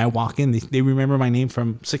 And when I walk in, they remember my name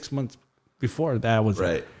from 6 months before that I was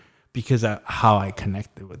right. there because of how I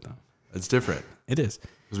connected with them. It's different. It is.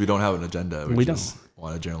 Because we don't have an agenda. We just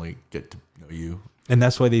want to generally get to know you. And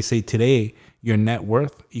that's why they say today, your net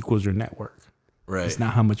worth equals your network. Right. It's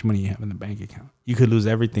not how much money you have in the bank account. You could lose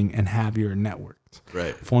everything and have your network.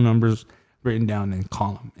 Right. Phone numbers written down and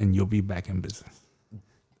call them, and you'll be back in business.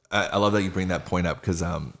 I love that you bring that point up because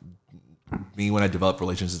me, when I develop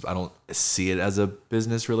relationships, I don't see it as a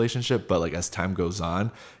business relationship, but like as time goes on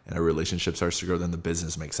and our relationship starts to grow, then the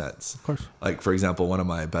business makes sense. Of course. Like, for example, one of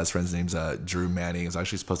my best friends' name's Drew Manning. Is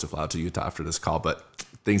actually supposed to fly out to Utah after this call, but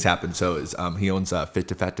things happen. So he owns Fit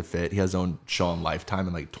to Fat to Fit. He has his own show on Lifetime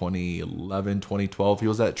in like 2011, 2012. He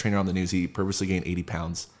was that trainer on the news. He purposely gained 80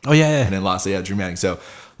 pounds. Oh, yeah. And then lost it. Yeah, Drew Manning. So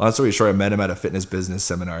long story short, I met him at a fitness business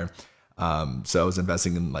seminar. So I was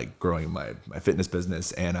investing in like growing my fitness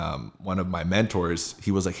business. And one of my mentors,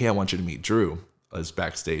 he was like, hey, I want you to meet Drew. I was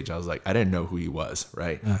backstage. I was like, I didn't know who he was,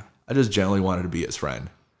 right? Yeah. I just generally wanted to be his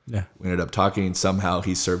friend. Yeah. We ended up talking. Somehow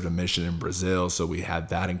he served a mission in Brazil. So we had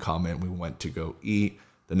that in common. We went to go eat.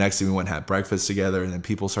 The next thing we went and had breakfast together. And then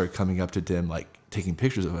people started coming up to him, like taking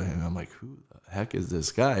pictures of him. I'm like, who the heck is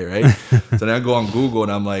this guy, right? So then I go on Google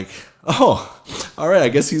and I'm like, oh, all right. I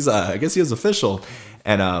guess he is official.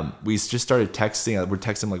 And we just started texting. We're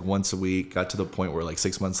texting like once a week. Got to the point where like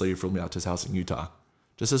 6 months later, he flew me out to his house in Utah,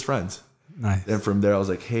 just as friends. Nice. Then from there, I was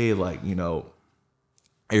like, hey, like,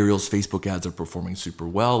 Ariel's Facebook ads are performing super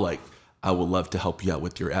well. Like, I would love to help you out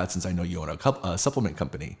with your ads since I know you own a supplement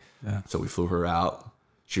company. Yeah. So we flew her out.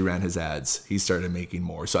 She ran his ads. He started making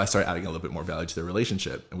more. So I started adding a little bit more value to the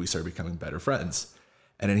relationship, and we started becoming better friends.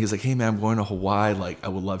 And then he's like, hey, man, I'm going to Hawaii. Like, I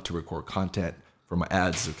would love to record content for my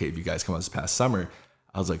ads. Okay, if you guys come out this past summer.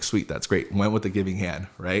 I was like, sweet, that's great. Went with the giving hand,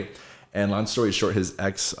 right? And long story short, his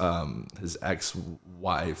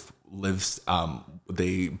ex-wife lives,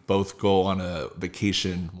 they both go on a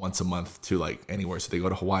vacation once a month to like anywhere. So they go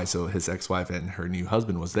to Hawaii. So his ex-wife and her new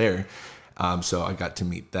husband was there. So I got to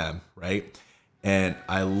meet them, right? And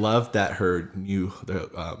I love that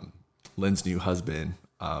Lynn's new husband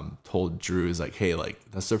told Drew, is like, hey,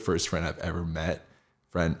 like, that's the first friend I've ever met,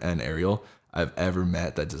 friend and Ariel, I've ever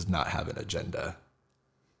met that does not have an agenda.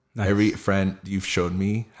 Nice. Every friend you've showed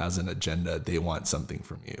me has an agenda. They want something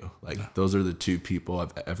from you. Like, those are the two people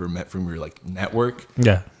I've ever met from your like network.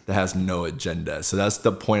 Yeah. That has no agenda. So that's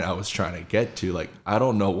the point I was trying to get to. Like, I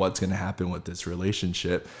don't know what's going to happen with this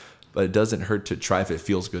relationship, but it doesn't hurt to try if it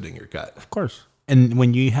feels good in your gut. Of course. And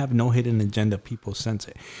when you have no hidden agenda, people sense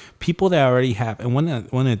it. People that already have, and one of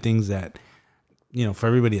the things that, for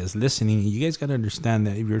everybody that's listening, you guys got to understand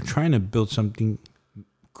that if you're trying to build something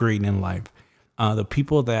great in life, the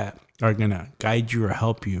people that are going to guide you or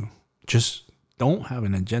help you, just don't have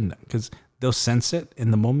an agenda, because they'll sense it.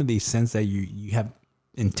 And the moment they sense that you have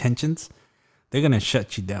intentions, they're going to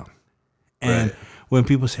shut you down. And when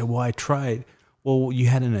people say, well, I tried, well, you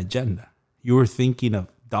had an agenda. You were thinking of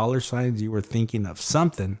dollar signs. You were thinking of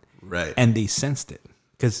something. Right. And they sensed it,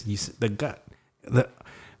 because the gut.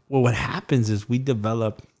 Well, what happens is we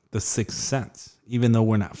develop the sixth sense, even though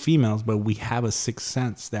we're not females, but we have a sixth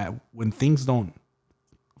sense that when things don't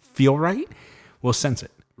feel right, we'll sense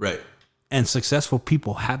it. Right. And successful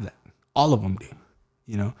people have that. All of them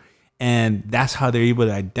do, and that's how they're able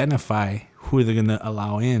to identify who they're going to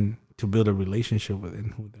allow in to build a relationship with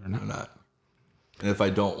and who they're not. And if I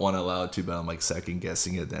don't want to allow it to, but I'm like second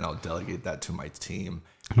guessing it, then I'll delegate that to my team.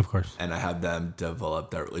 Of course. And I have them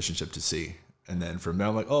develop that relationship to see. And then from there,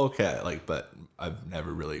 I'm like, oh, okay. But I've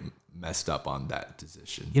never really messed up on that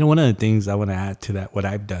decision. One of the things I want to add to that, what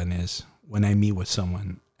I've done is when I meet with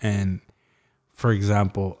someone, and for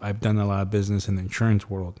example, I've done a lot of business in the insurance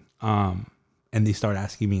world, and they start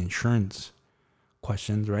asking me insurance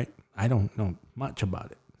questions, right? I don't know much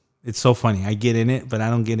about it. It's so funny. I get in it, but I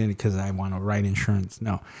don't get in it because I want to write insurance.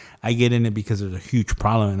 No, I get in it because there's a huge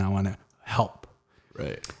problem and I want to help.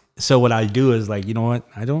 Right. So what I do is like, you know what?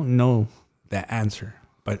 I don't know that answer,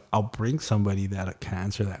 but I'll bring somebody that can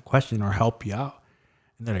answer that question or help you out.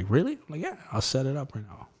 And they're like, really? I'm like, yeah, I'll set it up right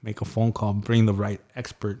now. Make a phone call, bring the right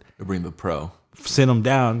expert. Or bring the pro. Sit them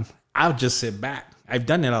down. I'll just sit back. I've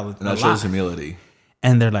done it all the time. And that shows humility.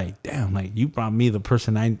 And they're like, damn, like you brought me the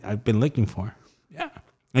person I've been looking for. Yeah.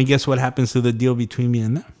 And guess what happens to the deal between me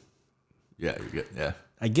and them? Yeah, you're good. Yeah.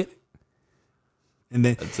 I get it. And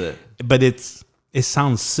then that's it. But it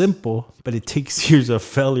sounds simple, but it takes years of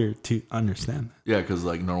failure to understand that. Yeah, because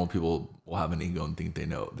like normal people will have an ego and think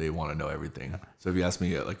they want to know everything. So if you ask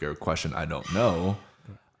me like a question I don't know,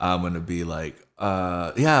 I'm gonna be like,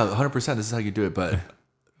 yeah, 100%. This is how you do it, but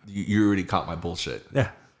you already caught my bullshit.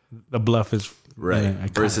 Yeah, the bluff is right. Yeah,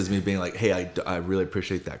 versus me being like, hey, I really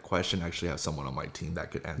appreciate that question. I actually have someone on my team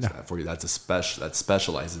that could answer that for you. That's that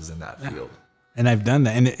specializes in that field. And I've done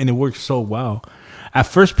that, and it works so well. At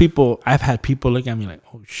first, I've had people look at me like,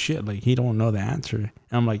 oh shit, like he don't know the answer. And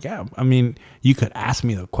I'm like, yeah, I mean, you could ask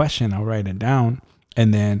me the question, I'll write it down,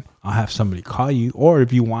 and then I'll have somebody call you. Or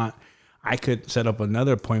if you want, I could set up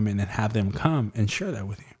another appointment and have them come and share that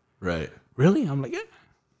with you. Right. Really? I'm like, yeah.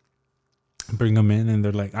 Bring them in, and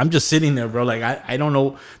they're like, I'm just sitting there, bro. Like, I don't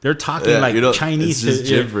know. They're talking like Chinese. It's just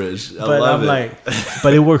gibberish. But I'm like,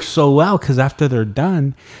 but it works so well because after they're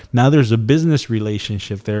done, now there's a business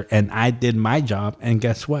relationship there, and I did my job. And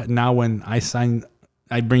guess what? Now when I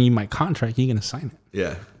bring you my contract, you're gonna sign it.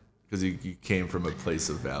 Yeah, because you came from a place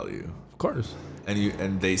of value, of course.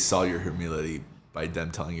 And they saw your humility by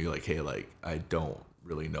them telling you like, hey, like I don't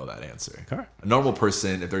really know that answer. Correct. A normal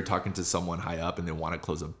person, if they're talking to someone high up and they want to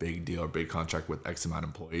close a big deal or big contract with X amount of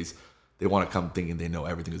employees, they want to come thinking they know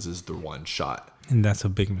everything because this is their one shot. And that's a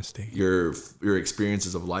big mistake. Your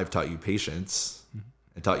experiences of life taught you patience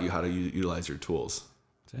and taught you how to utilize your tools.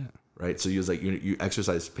 That's it. Right? So you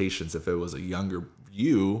exercise patience. If it was a younger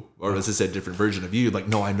you, or let's just say a different version of you, like,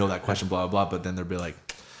 no, I know that question, blah, blah, blah. But then they'll be like,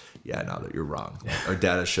 yeah, no, that you're wrong. Like, our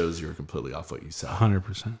data shows you're completely off what you said.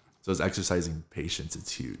 100%. So it's exercising patience.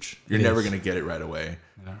 It's huge. You're never going to get it right away.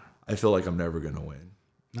 No. I feel like I'm never going to win.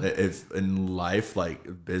 No. If in life,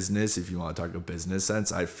 like business, if you want to talk a business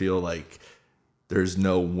sense, I feel like there's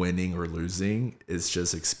no winning or losing. It's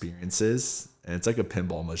just experiences. And it's like a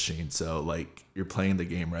pinball machine. So like you're playing the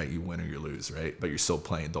game, right? You win or you lose, right? But you're still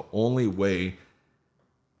playing. The only way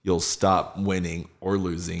you'll stop winning or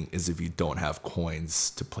losing is if you don't have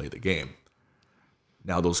coins to play the game.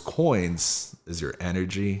 Now those coins is your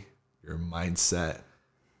energy, your mindset,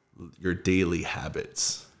 your daily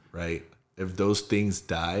habits, right? If those things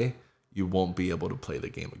die, you won't be able to play the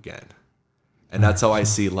game again. And that's how I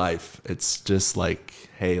see life. It's just like,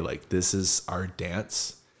 hey, like this is our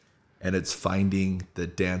dance, and it's finding the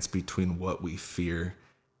dance between what we fear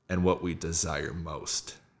and what we desire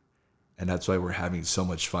most. And that's why we're having so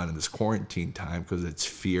much fun in this quarantine time, because it's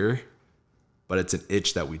fear, but it's an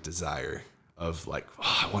itch that we desire. Of like,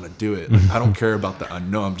 oh, I want to do it. Like, I don't care about the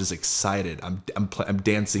unknown. I'm just excited. I'm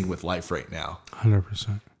dancing with life right now.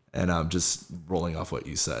 100%. And I'm just rolling off what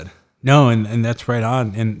you said. No, and that's right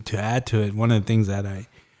on. And to add to it, one of the things that I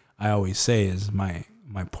always say is my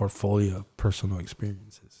portfolio of personal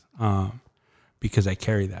experiences, because I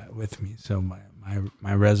carry that with me. So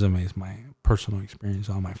my resume is my personal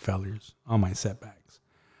experience, all my failures, all my setbacks.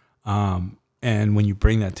 And when you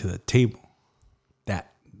bring that to the table,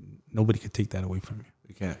 nobody could take that away from you.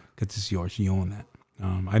 You can't. Because it's yours. You own that.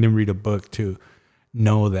 I didn't read a book to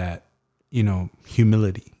know that,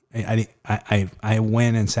 humility I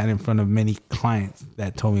went and sat in front of many clients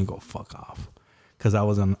that told me to go fuck off, because I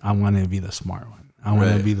wanted to be the smart one. I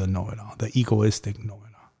wanted to be the know-it-all, the egoistic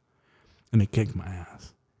know-it-all, and they kicked my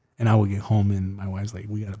ass. And I would get home and my wife's like,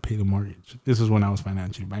 "We got to pay the mortgage." This is when I was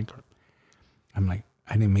financially bankrupt. I'm like,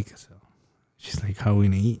 "I didn't make a sale." She's like, "How are we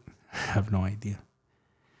gonna eat?" I have no idea.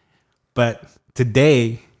 But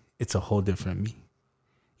today, it's a whole different me.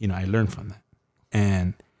 I learned from that,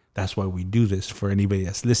 and that's why we do this. For anybody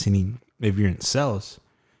that's listening, if you're in sales,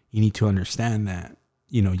 you need to understand that,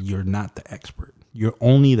 you're not the expert. You're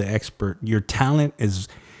only the expert. Your talent is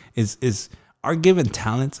our given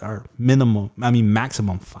talents are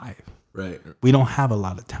maximum 5. Right. We don't have a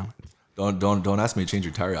lot of talent. Don't ask me to change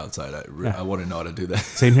your tire outside. I wouldn't know how to do that.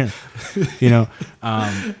 Same here.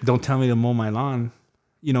 Don't tell me to mow my lawn.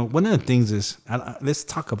 One of the things is, let's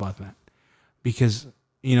talk about that, because,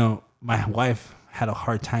 my wife had a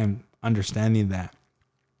hard time understanding that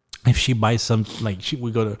if she buys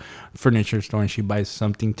we go to furniture store and she buys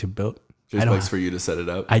something to build. Just likes for you to set it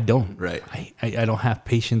up. I don't. Right. I don't have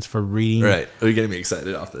patience for reading. Right. Oh, you're getting me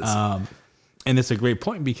excited off this. And it's a great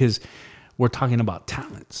point, because we're talking about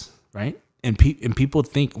talents, right? And people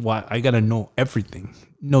think, "Well, I got to know everything."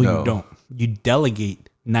 No, you don't. You delegate.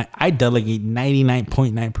 I delegate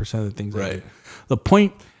 99.9% of the things I do.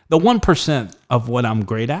 The 1% of what I'm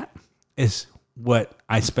great at is what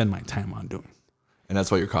I spend my time on doing. And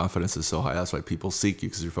that's why your confidence is so high. That's why people seek you,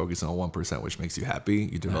 because you're focusing on 1%, which makes you happy.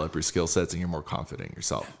 You develop your skill sets and you're more confident in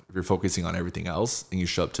yourself. If you're focusing on everything else and you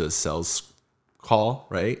show up to a sales call,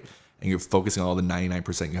 right, and you're focusing on all the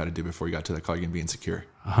 99% you had to do before you got to that call, you're going to be insecure.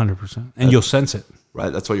 100%. And you'll sense it.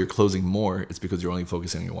 Right. That's why you're closing more. It's because you're only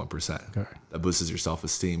focusing on your 1%. Okay. That boosts your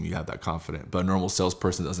self-esteem. You have that confidence. But a normal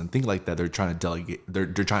salesperson doesn't think like that. They're trying to delegate. They're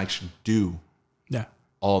trying to actually do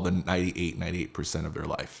all the 98% of their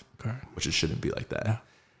life, which it shouldn't be like that. Yeah.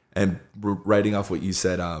 And writing off what you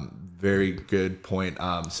said, very good point.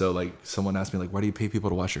 So like someone asked me, like, why do you pay people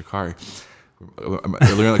to wash your car?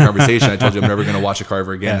 Earlier in the conversation, I told you I'm never going to wash a car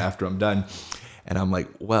ever again after I'm done. And I'm like,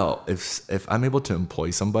 well, if I'm able to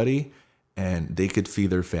employ somebody and they could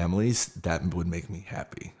feed their families, that would make me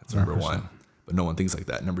happy. That's number 1. But no one thinks like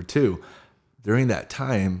that. Number 2, during that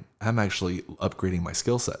time, I'm actually upgrading my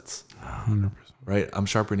skill sets. 100%. Right? I'm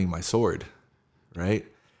sharpening my sword. Right?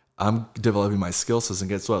 I'm developing my skill sets, and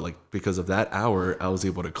guess what? Like, because of that hour, I was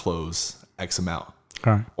able to close X amount.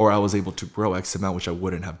 Okay. Or I was able to grow X amount, which I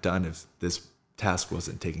wouldn't have done if this task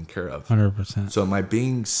wasn't taken care of. 100%. So am I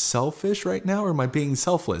being selfish right now, or am I being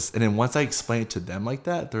selfless? And then once I explain it to them like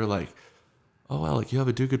that, they're like, "Oh, well, like, you have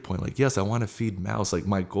a good point. Like, yes, I want to feed mouths. Like,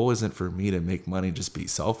 my goal isn't for me to make money, just be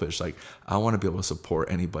selfish. Like, I want to be able to support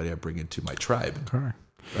anybody I bring into my tribe." Correct.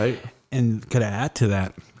 Right? And could I add to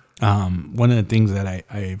that? One of the things that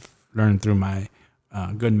I've learned through my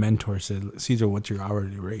good mentor said, "Cesar, what's your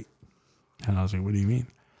hourly rate?" And I was like, "What do you mean?"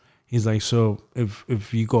 He's like, "So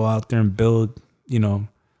if you go out there and build,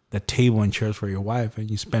 the table and chairs for your wife,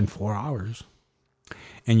 and you spend 4 hours,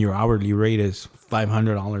 and your hourly rate is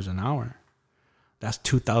 $500 an hour, that's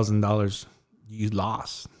 $2,000 you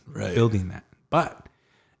lost building that. But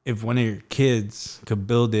if one of your kids could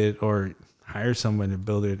build it, or hire someone to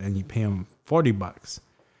build it, and you pay them $40,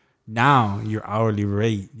 now your hourly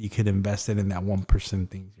rate, you could invest it in that 1%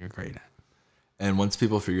 things you're great at." And once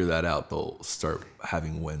people figure that out, they'll start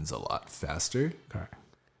having wins a lot faster. Okay.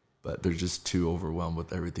 But they're just too overwhelmed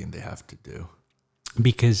with everything they have to do.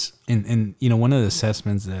 Because, and one of the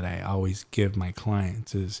assessments that I always give my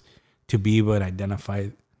clients is to be able to identify,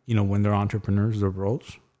 when they're entrepreneurs, their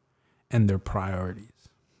roles and their priorities.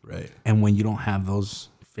 Right. And when you don't have those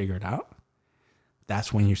figured out,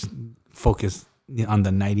 that's when you're focused on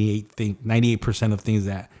the 98% of things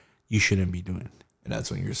that you shouldn't be doing. And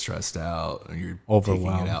that's when you're stressed out and you're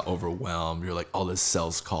overwhelmed. You're like, "Oh, this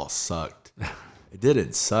sales call sucked." It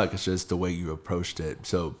didn't suck. It's just the way you approached it.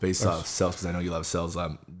 So based off sales, because I know you love sales,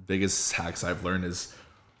 biggest hacks I've learned is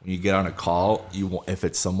when you get on a call, if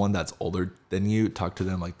it's someone that's older than you, talk to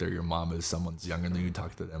them like they're your mom. If someone's younger than you,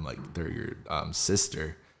 talk to them like they're your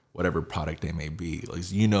sister, whatever product they may be.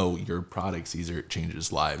 Like, your products, either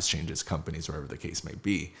changes lives, changes companies, whatever the case may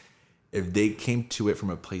be. If they came to it from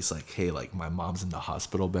a place like, "Hey, like, my mom's in the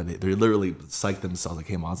hospital bed," they literally psych themselves like,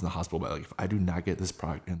 "Hey, mom's in the hospital bed. Like, if I do not get this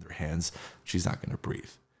product in their hands, she's not going to breathe."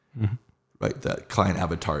 Mm-hmm. Right? The client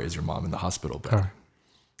avatar is your mom in the hospital bed. Sure.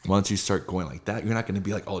 Once you start going like that, you're not going to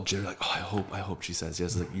be like all jittery, like, "Oh, I hope she says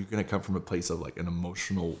yes." Like, you're going to come from a place of like an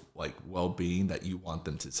emotional, like, well-being that you want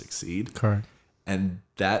them to succeed. Correct. And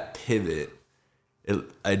that pivot,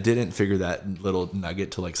 I didn't figure that little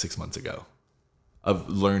nugget till like 6 months ago. Of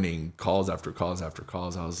learning calls after calls after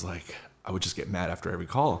calls. I was like, I would just get mad after every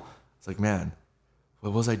call. It's like, man,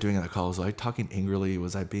 what was I doing in that call? Was I talking angrily?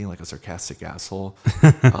 Was I being like a sarcastic asshole?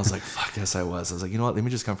 I was like, fuck, yes, I was. I was like, you know what? Let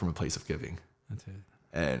me just come from a place of giving. That's it.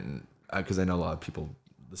 And because I know a lot of people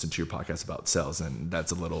listen to your podcast about sales, and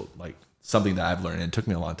that's a little like something that I've learned. And it took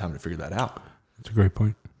me a long time to figure that out. That's a great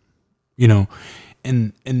point. You know,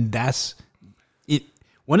 and that's it.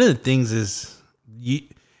 One of the things is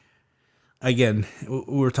again,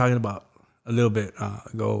 we were talking about a little bit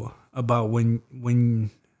ago about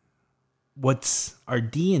when what's our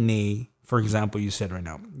DNA. For example, you said right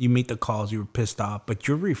now, you make the calls, you were pissed off, but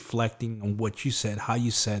you're reflecting on what you said, how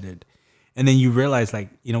you said it. And then you realize, like,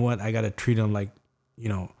 you know what? I got to treat them like, you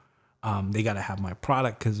know, they got to have my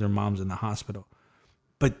product because their mom's in the hospital.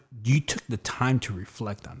 But you took the time to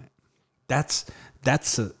reflect on it.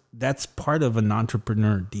 That's part of an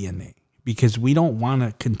entrepreneur DNA, because we don't want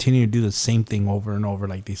to continue to do the same thing over and over.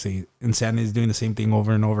 Like they say, insanity is doing the same thing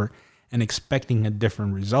over and over and expecting a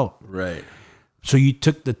different result. Right. So you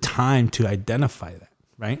took the time to identify that,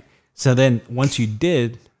 right? So then once you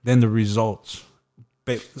did, then the results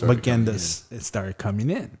it started coming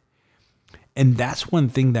in. And that's one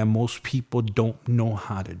thing that most people don't know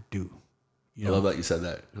how to do. I love that you said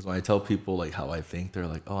that, because when I tell people like how I think, they're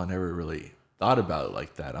like, oh, I never really thought about it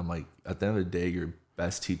like that. I'm like, at the end of the day, your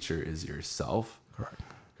best teacher is yourself. Correct.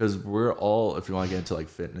 Because we're all, if you want to get into like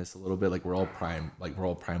fitness a little bit, like we're all primal,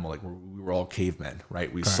 like we were all cavemen,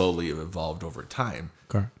 right? We slowly have evolved over time.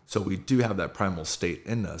 Correct. So we do have that primal state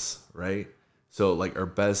in us, right? So like our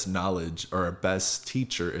best knowledge or our best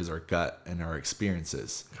teacher is our gut and our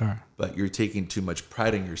experiences. Correct. But you're taking too much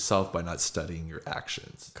pride in yourself by not studying your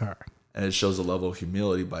actions. Correct. And it shows a level of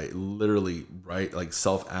humility by literally, right, like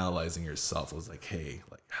self-analyzing yourself. It was like, hey,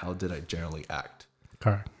 like how did I generally act?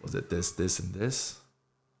 Correct. Was it this, and this?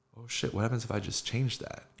 Oh shit, what happens if I just change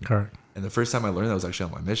that? Correct. And the first time I learned that was actually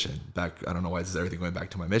on my mission. Back, I don't know why this is everything going back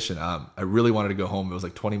to my mission. I really wanted to go home. It was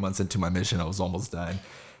like 20 months into my mission. I was almost done.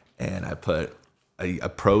 And I put a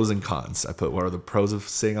pros and cons. I put, what are the pros of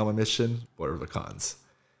staying on my mission? What are the cons?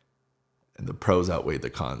 And the pros outweighed the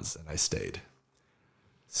cons, and I stayed.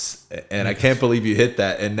 And I can't believe you hit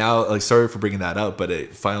that. And now, like, sorry for bringing that up, but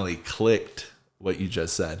it finally clicked what you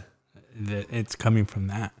just said. That it's coming from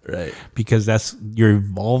that, right? Because that's your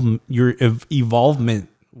evolvement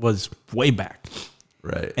was way back,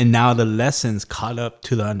 right? And now the lessons caught up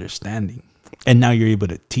to the understanding, and now you're able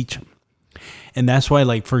to teach them. And that's why,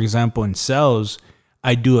 like, for example, in sales,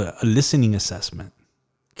 I do a listening assessment,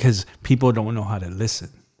 because people don't know how to listen,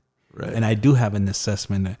 right? And I do have an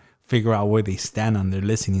assessment to figure out where they stand on their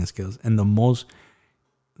listening skills. And the most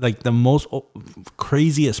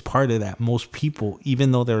craziest part of that, most people,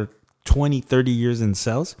 even though they're 20, 30 years in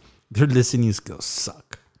sales, their listening skills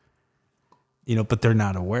suck. You know, but they're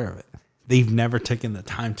not aware of it. They've never taken the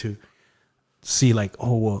time to see, like,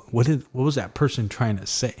 oh, well, what was that person trying to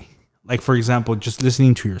say? Like, for example, just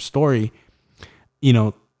listening to your story, you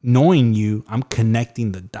know, knowing you, I'm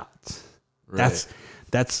connecting the dots. Right.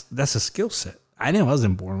 That's a skill set. I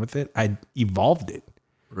wasn't born with it. I evolved it.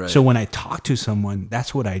 Right. So when I talk to someone,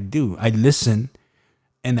 that's what I do. I listen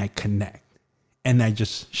and I connect. And I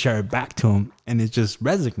just share it back to them, and it just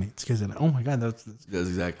resonates, because like, oh my God, that's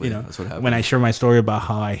exactly, you know, that's what happened. When I share my story about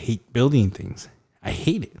how I hate building things, I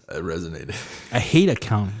hate it. It resonated. I hate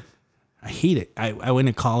accounting. I hate it. I went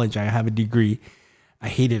to college. I have a degree. I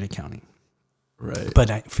hated accounting. Right. But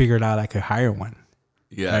I figured out I could hire one.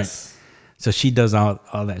 Yes. Right? So she does all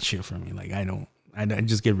that shit for me. Like, I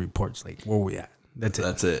just get reports like, where we at? That's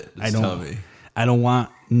it. Just tell me. I don't want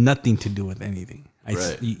nothing to do with anything.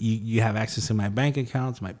 Right. You have access to my bank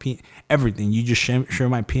accounts, everything. You just share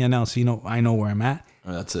my P&L, so I know where I'm at.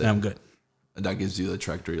 Oh, that's it. And I'm good. And that gives you the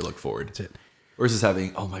trajectory you look forward. That's it. Versus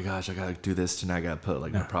having, oh my gosh, I gotta do this tonight. I gotta put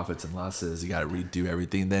like my profits and losses. You gotta redo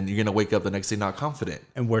everything. Then you're gonna wake up the next day not confident.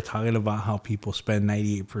 And we're talking about how people spend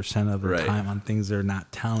 98% of their time on things they're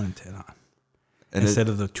not talented on, and instead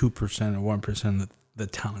of the 2% or 1% of the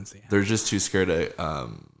talents they have. They're just too scared to.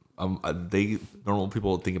 Normal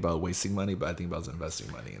people think about wasting money, but I think about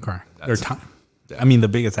investing money. Correct. Their time. Yeah. I mean, the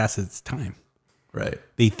biggest asset is time. Right.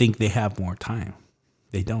 They think they have more time.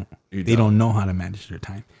 They don't. They don't know how to manage their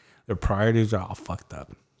time. Their priorities are all fucked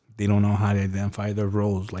up. They don't know how to identify their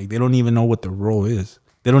roles. Like, they don't even know what the role is.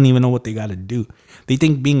 They don't even know what they got to do. They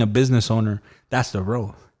think being a business owner, that's the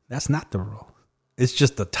role. That's not the role. It's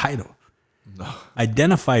just the title. No.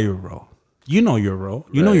 Identify your role. You know your role.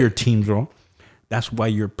 You know your team's role. That's why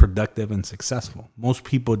you're productive and successful. Most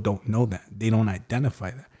people don't know that. They don't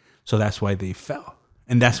identify that. So that's why they fail.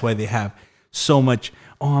 And that's why they have so much,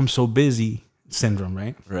 oh, I'm so busy syndrome,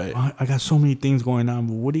 right? Right. Oh, I got so many things going on,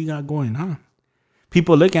 but what do you got going on?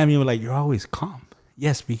 people look at me and like, you're always calm.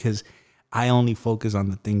 Yes, because I only focus on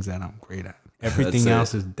the things that I'm great at. Everything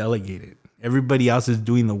else is delegated. Everybody else is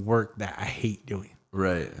doing the work that I hate doing.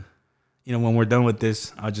 Right. You know, when we're done with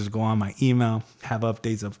this, I'll just go on my email, have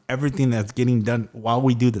updates of everything that's getting done while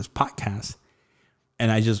we do this podcast.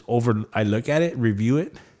 And I look at it, review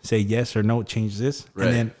it, say yes or no, change this. Right.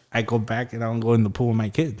 And then I go back and I'll go in the pool with my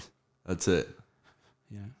kids. That's it.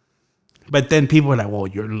 Yeah. But then people are like, well,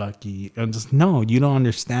 you're lucky. I'm just, no, you don't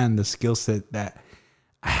understand the skill set that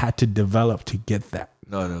I had to develop to get that.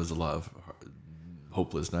 No, and it was a lot of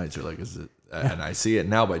hopeless nights. You're like, is it? Yeah. And I see it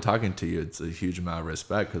now by talking to you. It's a huge amount of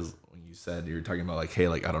respect because when you said you're talking about like, hey,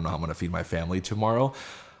 like, I don't know how I'm going to feed my family tomorrow.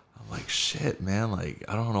 I'm like, shit, man, like,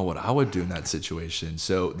 I don't know what I would do in that situation.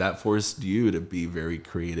 So that forced you to be very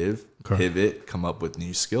creative, pivot, come up with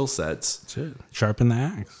new skill sets. That's it. Sharpen the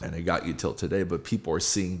axe. And it got you till today. But people are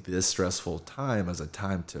seeing this stressful time as a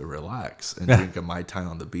time to relax and drink a Mai Tai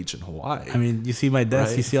on the beach in Hawaii. I mean, you see my desk,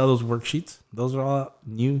 Right. You see all those worksheets? Those are all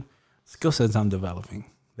new skill sets I'm developing.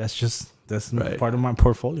 That's Right. part of my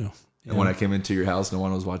portfolio. And when I came into your house, no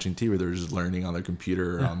one was watching TV. They were just learning on their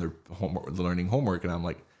computer or on their learning homework. And I'm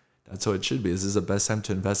like, that's how it should be. This is the best time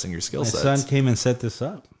to invest in your skill My sets. son came and set this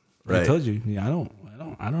up. Right. I told you, I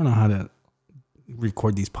don't know how to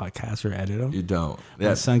record these podcasts or edit them. You don't. My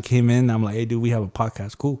Yeah. son came in. I'm like, hey, dude, we have a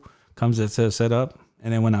podcast. Cool. Comes and says set up.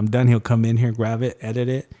 And then when I'm done, he'll come in here, grab it, edit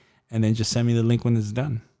it, and then just send me the link when it's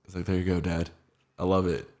done. It's like, there you go, Dad. I love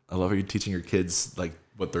it. I love how you're teaching your kids like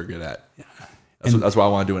what they're good at. Yeah. That's what I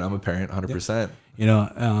want to do when I'm a parent, 100%. You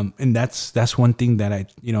know, and that's one thing that I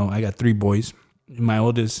got 3 boys. My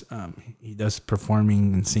oldest, he does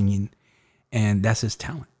performing and singing, and that's his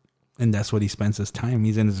talent. And that's what he spends his time.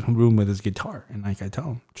 He's in his room with his guitar. And like I tell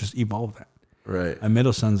him, just evolve that. Right. My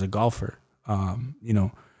middle son's a golfer. You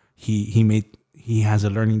know, he has a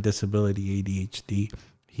learning disability, ADHD.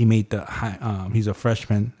 He made he's a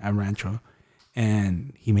freshman at Rancho,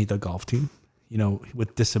 and he made the golf team, you know,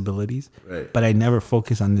 with disabilities. Right. But I never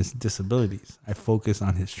focus on his disabilities. I focus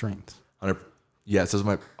on his strengths. 100. Yeah,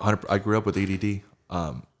 so I grew up with ADD.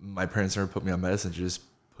 My parents never put me on medicine, just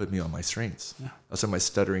put me on my strengths. Yeah. That's why my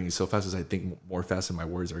stuttering is so fast as I think more fast than my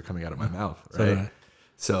words are coming out of my mouth. Right.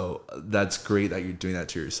 So that's great that you're doing that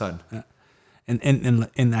to your son. Yeah.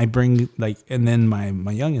 And I bring and then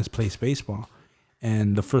my youngest plays baseball.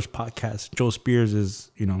 And the first podcast, Joe Spears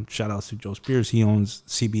is, you know, shout outs to Joe Spears. He owns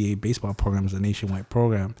CBA baseball programs, a nationwide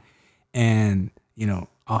program. And, you know,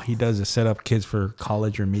 all he does is set up kids for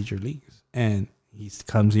college or major leagues. And he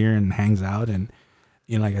comes here and hangs out. And,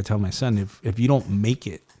 you know, like I tell my son, if you don't make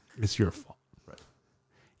it, it's your fault. Right.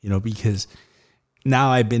 You know, because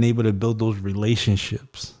now I've been able to build those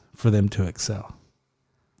relationships for them to excel.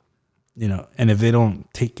 You know, and if they don't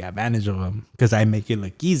take advantage of them, because I make it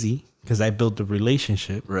look easy, because I built the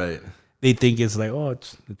relationship, Right. they think it's like, oh,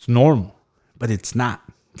 it's normal, but it's not,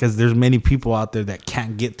 because there's many people out there that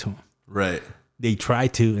can't get to them. Right. They try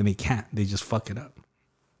to and they can't. They just fuck it up.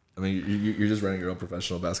 I mean, you're just running your own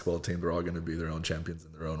professional basketball team. They're all going to be their own champions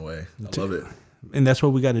in their own way. I love it. And that's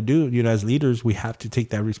what we got to do. You know, as leaders, we have to take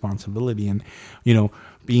that responsibility. And, you know,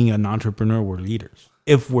 being an entrepreneur, we're leaders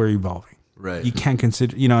if we're evolving. Right. You can't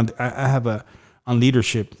consider, you know, I have on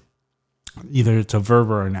leadership, either it's a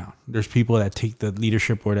verb or a noun. There's people that take the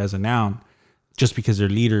leadership word as a noun just because they're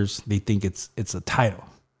leaders. They think it's a title.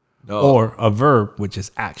 No. Or a verb, which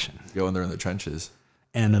is action. Go in there in the trenches.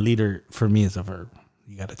 And a leader for me is a verb.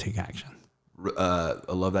 You got to take action. I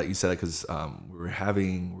love that you said it because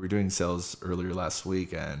we were doing sales earlier last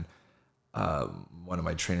week, and one of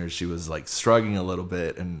my trainers, she was like struggling a little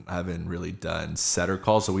bit and haven't really done setter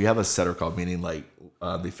calls. So we have a setter call, meaning like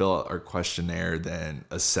they fill out our questionnaire, then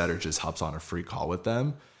a setter just hops on a free call with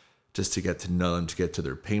them just to get to know them, to get to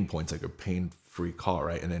their pain points, like a pain-free call,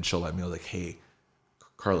 right? And then she'll let me know like, hey,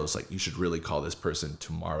 Carlos, like, you should really call this person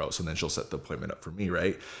tomorrow. So then she'll set the appointment up for me,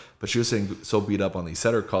 right? But she was saying so beat up on these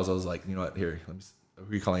setter calls. I was like, you know what? Here,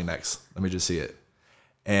 who are you calling next? Let me just see it.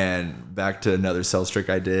 And back to another sales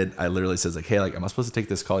trick I did. I literally says like, hey, like, am I supposed to take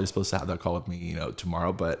this call? You're supposed to have that call with me, you know,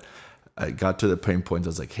 tomorrow. But I got to the pain points. I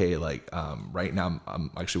was like, hey, like, right now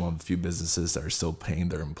I'm actually one of the few businesses that are still paying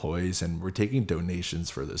their employees, and we're taking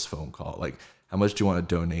donations for this phone call. Like, how much do you want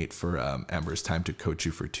to donate for Amber's time to coach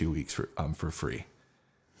you for 2 weeks for free?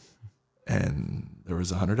 And there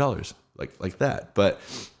was $100, like that. But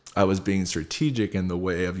I was being strategic in the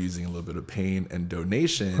way of using a little bit of pain and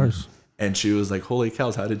donation. Of course. And she was like, holy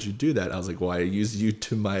cows, how did you do that? I was like, well, I used you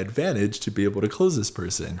to my advantage to be able to close this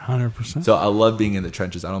person. 100%. So I love being in the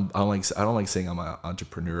trenches. I don't like saying I'm an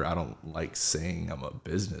entrepreneur. I don't like saying I'm a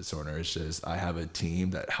business owner. It's just I have a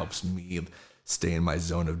team that helps me stay in my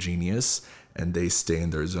zone of genius. and they stay in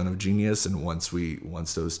their zone of genius. And once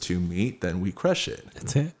those two meet, then we crush it.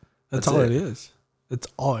 That's it. That's all it is. That's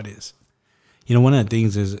all it is. You know, one of the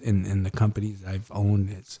things is in the companies I've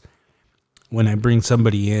owned is when I bring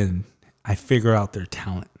somebody in, I figure out their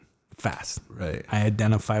talent fast. Right. I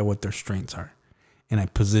identify what their strengths are, and I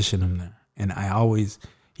position them there. And I always,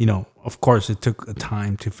 you know, of course, it took a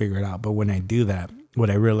time to figure it out. But when I do that, what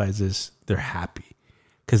I realize is they're happy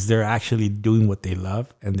because they're actually doing what they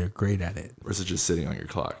love and they're great at it. Versus just sitting on your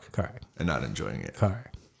clock. Correct. And not enjoying it.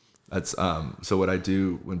 Correct. That's so what I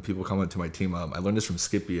do when people come into my team. I learned this from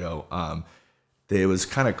Scipio. It was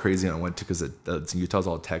kind of crazy. I went to because Utah's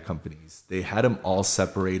all tech companies. They had them all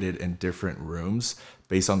separated in different rooms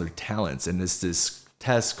based on their talents, and it's this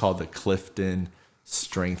test called the Clifton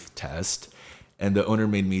Strength Test. And the owner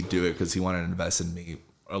made me do it because he wanted to invest in me.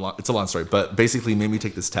 It's a long story, but basically made me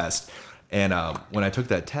take this test. And when I took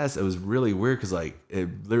that test, it was really weird because like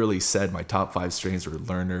it literally said my top 5 strengths were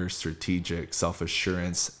learner, strategic,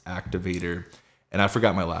 self-assurance, activator, and I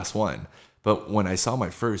forgot my last one. But when I saw my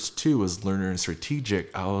first 2 was learner and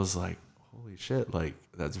strategic, I was like, holy shit, like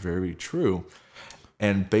that's very true.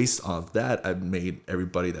 And based off that, I've made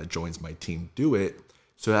everybody that joins my team do it.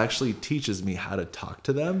 So it actually teaches me how to talk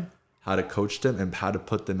to them, how to coach them, and how to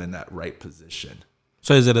put them in that right position.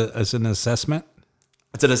 So is it an assessment?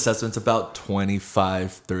 It's an assessment. It's about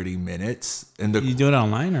 25, 30 minutes. And You do it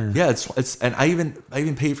online or? yeah, it's and I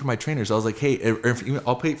even paid for my trainers. I was like, hey,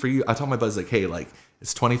 I'll pay it for you. I told my buddies like, hey, like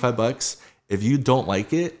it's $25. If you don't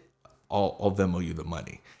like it, I'll Venmo you the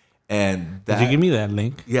money. And that, Did you give me that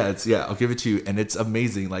link? yeah, I'll give it to you, and it's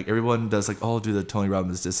amazing. Like everyone does, like, oh, do the Tony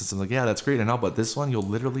Robbins distance. I'm like, yeah, that's great and all, but this one you'll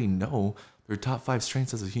literally know their top 5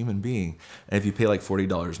 strengths as a human being. And if you pay like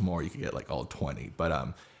 $40 more, you can get like all 20.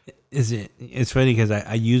 But It's funny because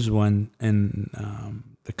I use one and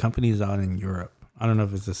the company is out in Europe. I don't know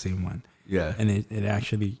if it's the same one. yeah, And it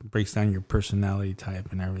actually breaks down your personality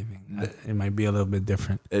type and everything. It might be a little bit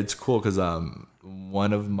different. it's cool because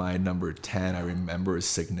one of my number 10 I remember is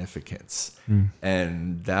significance,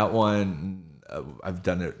 and that one I've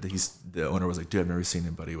done it. The owner was like, dude, I've never seen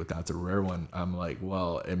anybody with that. It's a rare one. I'm like,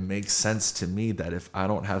 well, it makes sense to me that if I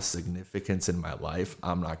don't have significance in my life,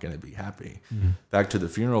 I'm not going to be happy. Back to the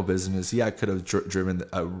funeral business. Yeah, I could have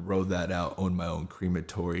rode that out, owned my own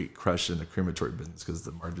crematory, crushed in the crematory business because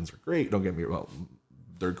the margins are great.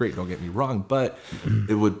 They're great. Don't get me wrong, but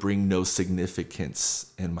it would bring no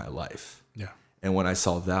significance in my life. Yeah. And when I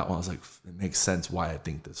saw that one, I was like, it makes sense why I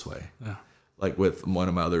think this way. Yeah. Like with one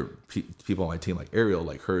of my other people on my team, like Ariel,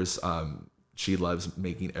 like hers, she loves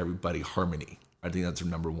making everybody harmony. I think that's her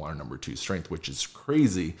number 1 or number 2 strength, which is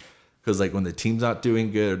crazy because like when the team's not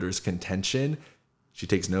doing good or there's contention, she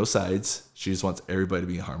takes no sides. She just wants everybody to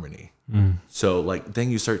be in harmony. So like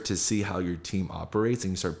then you start to see how your team operates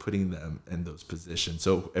and you start putting them in those positions.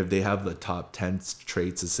 So if they have the top 10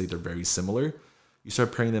 traits, let's say they're very similar, you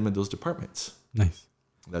start pairing them in those departments. Nice.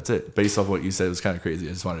 That's it. Based off what you said, it was kind of crazy.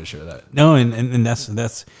 I just wanted to share that. No, and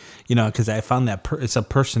that's you know, because I found that it's a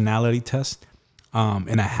personality test,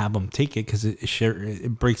 and I have them take it because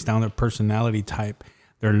it breaks down their personality type,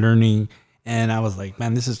 their learning, and I was like,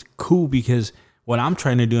 man, this is cool because what I'm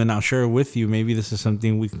trying to do, and I'll share it with you. Maybe this is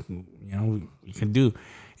something we can do,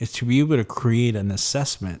 is to be able to create an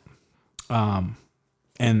assessment, and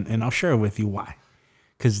I'll share it with you why,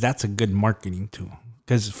 because that's a good marketing tool.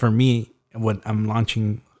 Because for me, when I'm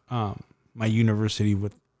launching my university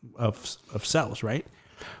of sales, right?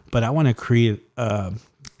 But I want to create a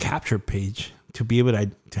capture page to be able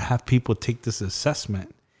to have people take this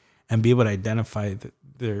assessment and be able to identify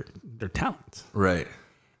their talents. Right.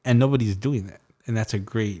 And nobody's doing that. And that's a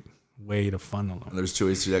great way to funnel them. And there's 2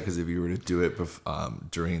 ways to do that because if you were to do it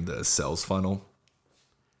during the sales funnel,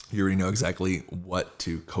 you already know exactly what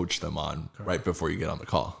to coach them on right before you get on the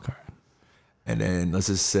call. Correct. And then let's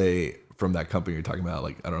just say from that company you're talking about,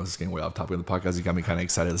 like, I don't know, this is getting way off topic of the podcast. You got me kind of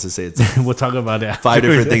excited. Let's just say it's We'll talk about that. 5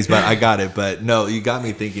 different things, but I got it. But no, you got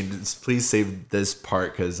me thinking, just please save this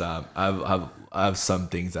part because I have some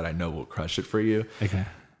things that I know will crush it for you. Okay.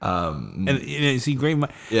 And it's great.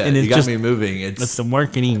 Yeah, and it's you got just, me moving. It's the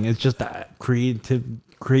marketing. It's just that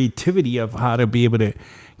creativity of how to be able to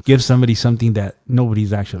give somebody something that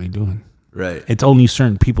nobody's actually doing. Right. It's only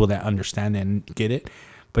certain people that understand and get it.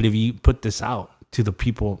 But if you put this out to the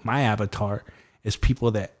people, my avatar is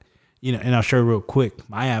people that, and I'll share real quick,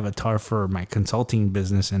 my avatar for my consulting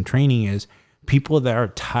business and training is people that are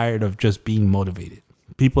tired of just being motivated.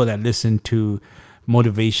 People that listen to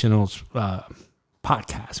motivational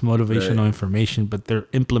podcasts, motivational information, but they're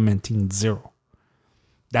implementing zero.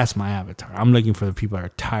 That's my avatar. I'm looking for the people that are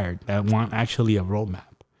tired, that want actually a roadmap.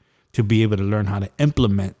 to be able to learn how to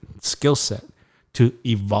implement skill set to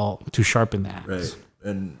evolve, to sharpen that. Right.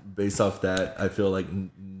 And based off that, I feel like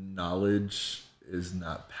knowledge is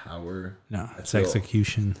not power. No, it's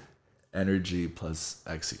execution. Energy plus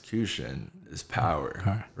execution is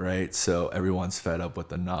power, right? So everyone's fed up with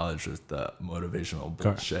the knowledge, with the motivational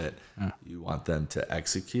bullshit. You want them to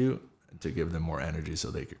execute and to give them more energy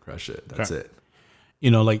so they could crush it. That's it.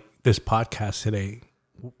 You know, like this podcast today,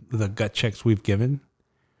 the gut checks we've given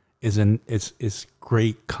is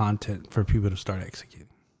great content for people to start executing,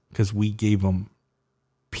 because we gave them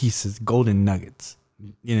pieces, golden nuggets.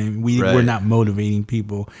 You know, we're not motivating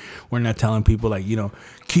people. We're not telling people like, you know,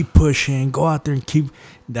 keep pushing, go out there and keep.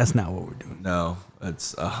 That's not what we're doing. No,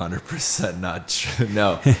 that's 100% not true.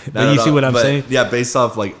 No, but you see what I'm saying? Yeah, based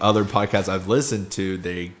off like other podcasts I've listened to,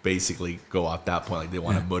 they basically go off that point. Like they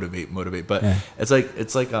want to motivate. But it's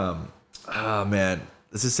like, oh man,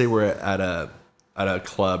 let's just say we're at a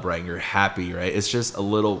club, right? And you're happy, right? It's just a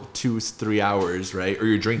little 2-3 hours, right? Or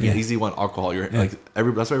you're drinking easy one alcohol. You're like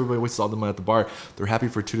that's why everybody wastes all the money at the bar. They're happy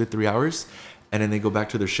for 2 to 3 hours, and then they go back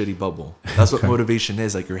to their shitty bubble. That's what motivation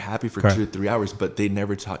is. Like you're happy for 2 to 3 hours, but they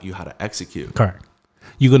never taught you how to execute. Correct.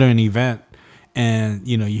 You go to an event, and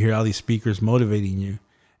you know you hear all these speakers motivating you,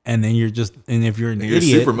 and then you're just, and if you're an idiot,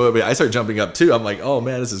 you're super motivated. I start jumping up too. I'm like, oh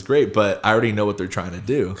man, this is great, but I already know what they're trying to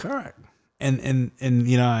do. Correct. And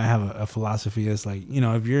you know, I have a philosophy that's like, you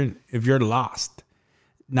know, if you're lost,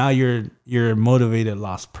 now you're a motivated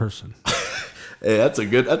lost person. Hey, that's a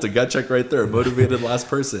gut check right there. A motivated lost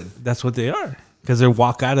person. That's what they are, because they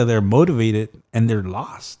walk out of there motivated and they're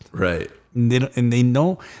lost. Right. And they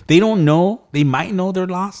don't know. They might know they're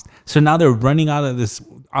lost. So now they're running out of this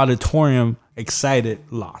auditorium excited,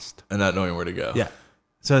 lost, and not knowing where to go. Yeah.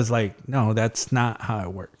 So it's like, no, that's not how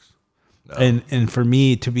it works. No. And for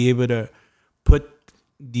me to be able to put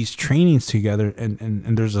these trainings together,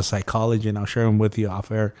 and there's a psychology, and I'll share them with you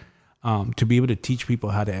off air, to be able to teach people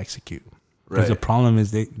how to execute. Because the problem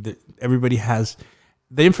is everybody has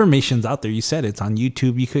the information's out there. You said it's on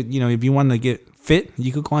YouTube. You could, you know, if you want to get fit,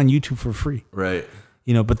 you could go on YouTube for free. Right.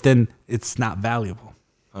 You know, but then it's not valuable.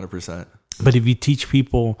 100%. But if you teach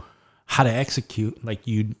people how to execute, like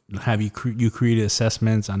you created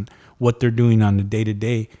assessments on what they're doing on the day to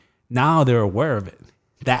day, now they're aware of it.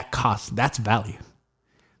 That cost, that's value.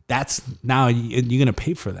 That's now you're going to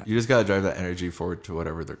pay for that. You just got to drive that energy forward to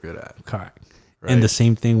whatever they're good at. Correct. Right? And the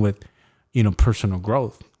same thing with, you know, personal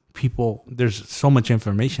growth. People, there's so much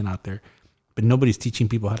information out there, but nobody's teaching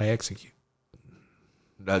people how to execute.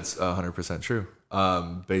 That's 100% true.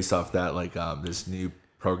 Based off that, like this new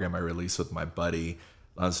program I released with my buddy.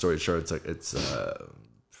 Long story short,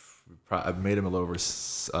 I've made him a little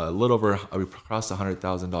over. We crossed the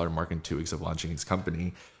 $100,000 mark in 2 weeks of launching his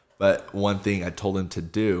company. But one thing I told him to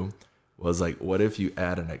do was like, what if you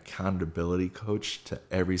add an accountability coach to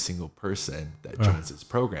every single person that joins this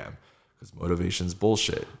program? Because motivation's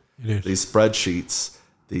bullshit. It is. These spreadsheets,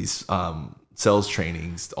 these sales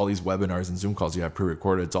trainings, all these webinars and Zoom calls you have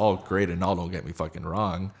pre-recorded, it's all great and all, don't get me fucking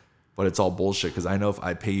wrong, but it's all bullshit. Because I know if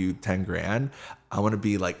I pay you 10 grand, I want to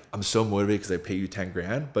be like, I'm so motivated because I pay you 10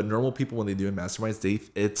 grand. But normal people, when they do in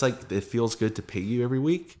masterminds, it's like, it feels good to pay you every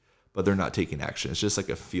week, but they're not taking action. It's just like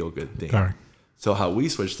a feel good thing. Right. So how we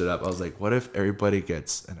switched it up, I was like, what if everybody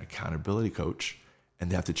gets an accountability coach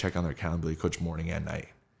and they have to check on their accountability coach morning and night?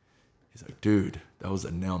 He's like, dude, that was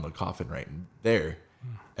a nail in the coffin right there.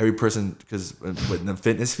 Every person, because in the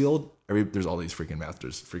fitness field, there's all these freaking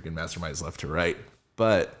masterminds left to right,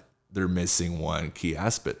 but they're missing one key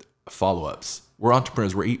aspect: follow-ups. We're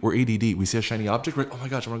entrepreneurs. We're ADD. We see a shiny object. We're like, oh my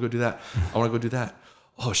gosh, I want to go do that. I want to go do that.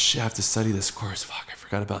 Oh shit, I have to study this course. Fuck, I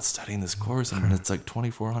forgot about studying this course, and it's like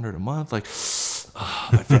 $2,400 a month. Like,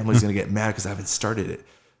 my family's gonna get mad because I haven't started it.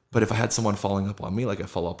 But if I had someone following up on me, like I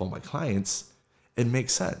follow up on my clients, it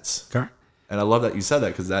makes sense. Okay. And I love that you said that,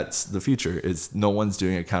 because that's the future. Is no one's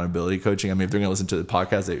doing accountability coaching. I mean, if they're going to listen to the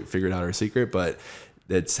podcast, they figured out our secret, but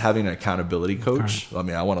it's having an accountability coach. Okay. I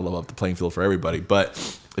mean, I want to level up the playing field for everybody, but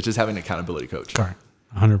it's just having an accountability coach. Correct.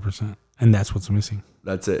 100%. And that's what's missing.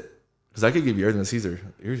 That's it. Because I could give you everything, Caesar.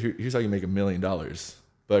 Here's how you make $1 million.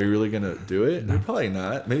 But are you really going to do it? No. You're probably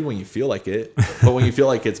not. Maybe when you feel like it. But when you feel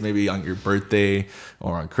like it's maybe on your birthday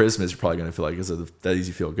or on Christmas, you're probably going to feel like it's that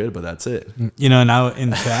easy feel good, but that's it. You know,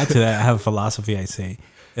 and to add to that, I have a philosophy. I say,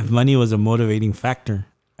 if money was a motivating factor,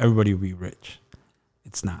 everybody would be rich.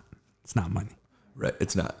 It's not. It's not money. Right.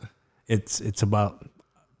 It's not. It's about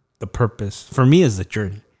the purpose. For me, is the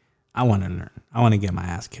journey. I want to learn. I want to get my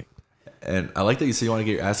ass kicked. And I like that you say you want to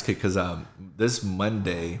get your ass kicked, because this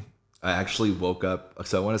Monday, I actually woke up,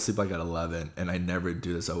 so I went to sleep like at 11, and I never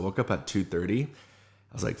do this. I woke up at 2:30.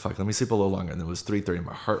 I was like, fuck, let me sleep a little longer. And it was 3:30.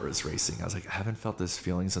 My heart was racing. I was like, I haven't felt this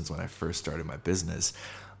feeling since when I first started my business.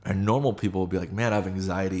 And normal people will be like, man, I have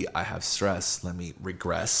anxiety. I have stress. Let me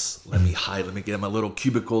regress. Let me hide. Let me get in my little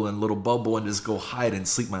cubicle and little bubble and just go hide and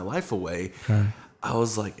sleep my life away. Okay. I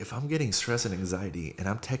was like, if I'm getting stress and anxiety and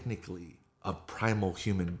I'm technically a primal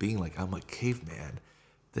human being, like I'm a caveman,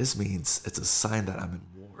 this means it's a sign that I'm in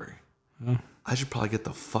war. I should probably get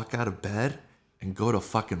the fuck out of bed and go to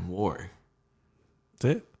fucking war.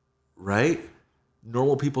 That's it. Right?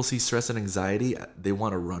 Normal people see stress and anxiety. They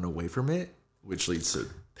want to run away from it, which leads to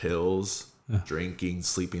pills, drinking,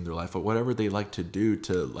 sleeping their life, or whatever they like to do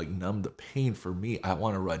to like numb the pain. For me, I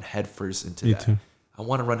want to run headfirst into that. Too. I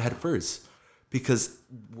want to run headfirst because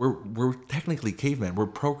we're technically cavemen. We're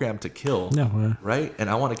programmed to kill, right? And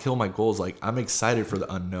I want to kill my goals. Like I'm excited for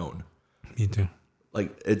the unknown. Me too.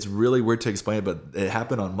 Like it's really weird to explain it, but it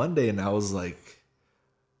happened on Monday, and I was like,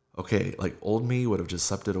 okay, like old me would have just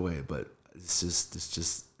slept it away, but it's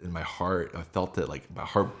just in my heart. I felt it, like my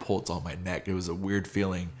heart pulsed on my neck. It was a weird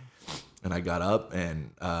feeling. And I got up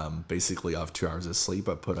and basically off 2 hours of sleep,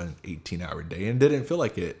 I put on an 18-hour day and didn't feel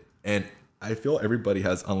like it. And I feel everybody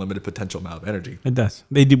has unlimited potential amount of energy. It does.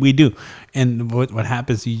 We do. And what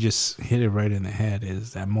happens, you just hit it right in the head,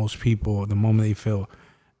 is that most people, the moment they feel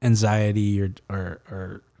anxiety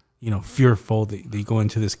or fearful, they go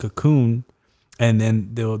into this cocoon. And then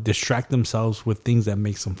they'll distract themselves with things that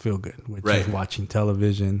makes them feel good, which is watching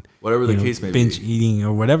television, whatever the case may be, binge eating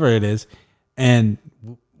or whatever it is. And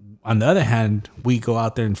on the other hand, we go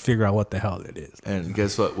out there and figure out what the hell it is. And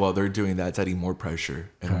guess what? While they're doing that, it's adding more pressure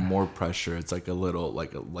and more pressure. It's like a little,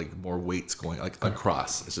 like more weights going like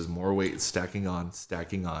across. It's just more weight stacking on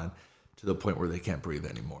to the point where they can't breathe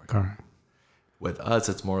anymore. Correct. With us,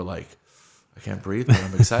 it's more like I can't breathe, but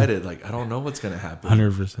I'm excited. Like I don't know what's gonna happen.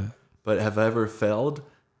 100%. But have I ever failed?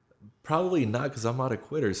 Probably not, because I'm not a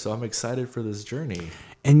quitter. So I'm excited for this journey.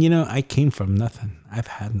 And I came from nothing. I've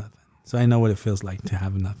had nothing. So I know what it feels like to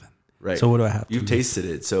have nothing. Right. So what do I have to You've do? tasted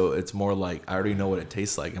it. So it's more like, I already know what it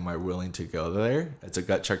tastes like. Am I willing to go there? It's a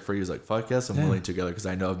gut check for you. It's like, fuck yes, I'm willing to go there because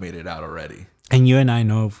I know I've made it out already. And you and I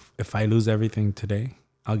know if I lose everything today,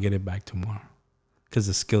 I'll get it back tomorrow. Because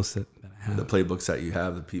the skill set that I have. The playbooks that you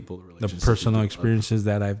have, the people, the relationships. The personal experiences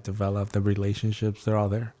that I've developed, the relationships, they're all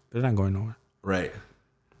there. They're not going nowhere. Right.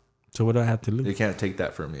 So what do I have to lose? They can't take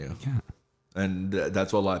that from you. You can't. And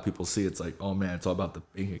that's what a lot of people see. It's like, oh man, it's all about the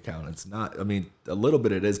bank account. It's not. I mean, a little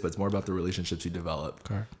bit it is, but it's more about the relationships you develop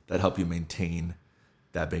that help you maintain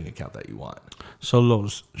that bank account that you want. So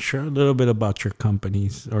Los, share a little bit about your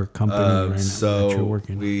companies or company right now that you're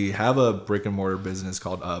working. We have a brick and mortar business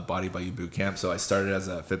called LosBodyByU Bootcamp. So I started as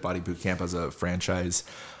a Fit Body Bootcamp as a franchise,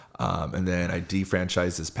 and then I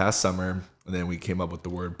defranchised this past summer. And then we came up with the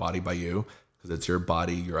word Body by You because it's your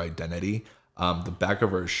body, your identity. The back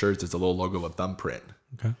of our shirts is a little logo of a thumbprint.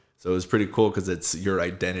 Okay. So it was pretty cool because it's your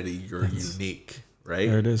identity. You're unique, right?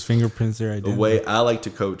 There it is. Fingerprints, their identity. The way I like to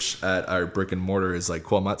coach at our brick and mortar is like,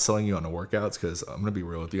 cool, I'm not selling you on the workouts because I'm going to be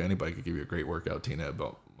real with you. Anybody could give you a great workout, Tina,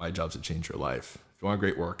 but my job's to change your life. If you want a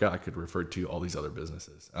great workout, I could refer to all these other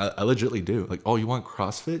businesses. I legitimately do. Like, oh, you want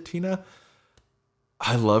CrossFit, Tina?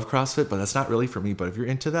 I love CrossFit, but that's not really for me. But if you're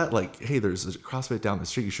into that, like, hey, there's a CrossFit down the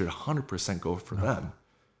street, you should 100% go for them.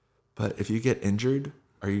 But if you get injured,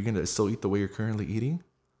 are you going to still eat the way you're currently eating?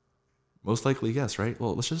 Most likely, yes, right?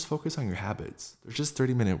 Well, let's just focus on your habits. There's just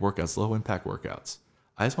 30-minute workouts, low-impact workouts.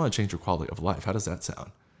 I just want to change your quality of life. How does that sound?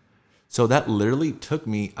 So that literally took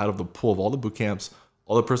me out of the pool of all the boot camps,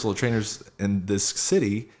 all the personal trainers in this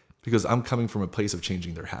city, because I'm coming from a place of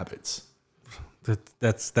changing their habits.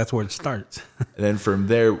 That's where it starts. And then from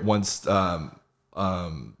there, once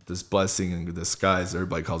this blessing in disguise,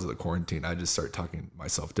 everybody calls it the quarantine. I just start talking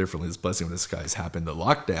myself differently. This blessing in disguise happened. The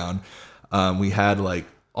lockdown, we had like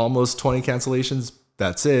almost 20 cancellations.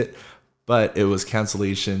 That's it. But it was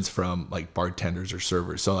cancellations from like bartenders or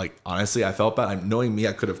servers. So like, honestly, I felt bad. Knowing me,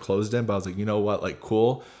 I could have closed in, but I was like, you know what? Like,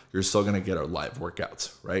 cool. You're still going to get our live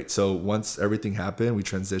workouts, right? So once everything happened, we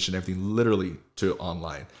transitioned everything literally to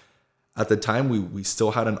online. At the time, we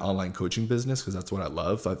still had an online coaching business because that's what I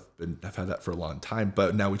love. I've had that for a long time.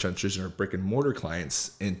 But now we transition our brick and mortar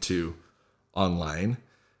clients into online,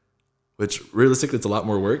 which realistically it's a lot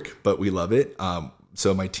more work, but we love it.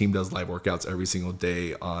 So my team does live workouts every single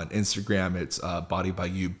day. On Instagram, it's Body by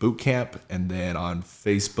You Bootcamp, and then on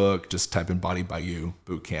Facebook, just type in Body by You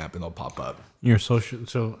Bootcamp, and they'll pop up. Your social,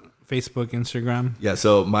 so Facebook, Instagram. Yeah,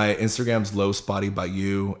 so my Instagram's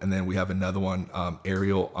LosBodyByU, and then we have another one,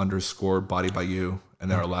 Ariel_BodyByU, and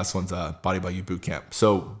then our last one's Body by You Bootcamp.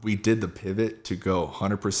 So we did the pivot to go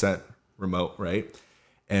 100% remote, right?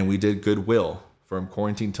 And we did Goodwill from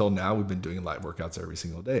quarantine till now, we've been doing live workouts every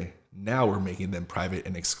single day. Now we're making them private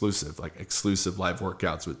and exclusive, like exclusive live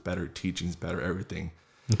workouts with better teachings, better everything.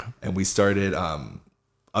 Okay. And we started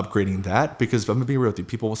upgrading that because I'm gonna be real with you.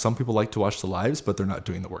 Some people like to watch the lives, but they're not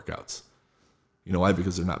doing the workouts. You know why?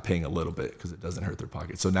 Because they're not paying a little bit because it doesn't hurt their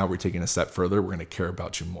pocket. So now we're taking a step further. We're gonna care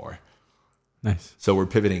about you more. Nice. So we're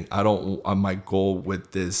pivoting. My goal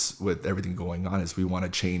with this, with everything going on, is we want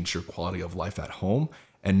to change your quality of life at home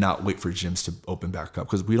and not wait for gyms to open back up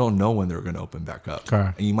because we don't know when they're going to open back up.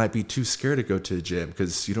 Correct. And you might be too scared to go to the gym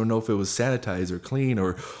because you don't know if it was sanitized or clean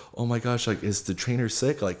or, oh my gosh, like, is the trainer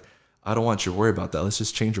sick? Like, I don't want you to worry about that. Let's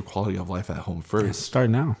just change your quality of life at home first. Yeah,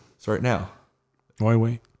 start now. Start now. Why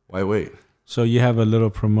wait? Why wait? So you have a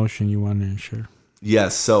little promotion you want to ensure.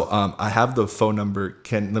 Yes. So I have the phone number.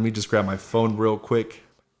 Let me just grab my phone real quick.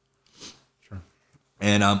 Sure.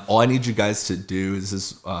 And all I need you guys to do is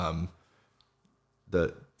this.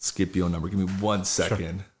 The Scipio number. Give me 1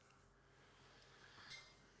 second.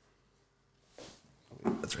 Sure.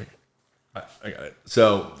 That's right. I got it.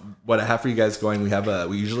 So what I have for you guys going, we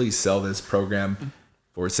usually sell this program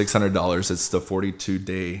for $600. It's the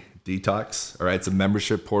 42-day detox. All right. It's a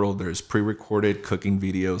membership portal. There's pre-recorded cooking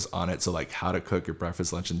videos on it. So like how to cook your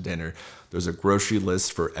breakfast, lunch, and dinner. There's a grocery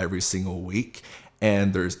list for every single week.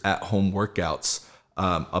 And there's at-home workouts.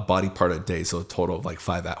 A body part a day, so a total of like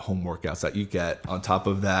 5 at-home workouts that you get. On top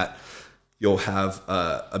of that, you'll have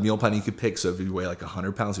a meal plan you could pick. So if you weigh like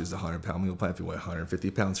 100 pounds, here's the 100-pound meal plan. If you weigh 150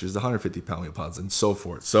 pounds, here's the 150-pound meal plans, and so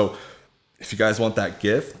forth. So if you guys want that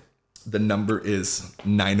gift, the number is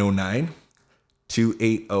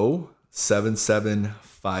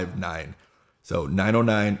 909-280-7759. So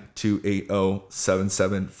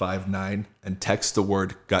 909-280-7759, and text the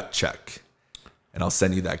word gut check. And I'll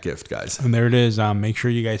send you that gift, guys. And there it is. Make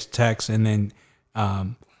sure you guys text and then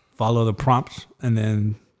follow the prompts, and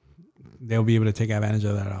then they'll be able to take advantage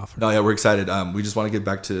of that offer. No, yeah, we're excited. We just want to get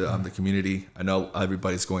back to the community. I know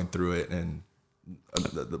everybody's going through it, and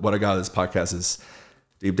what I got out of this podcast is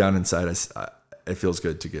deep down inside us, it feels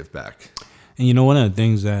good to give back. And you know, one of the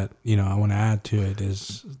things that I want to add to it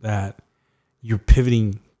is that you're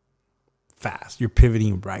pivoting fast. You're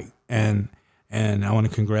pivoting right, and I want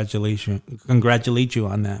to congratulate you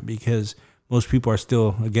on that, because most people are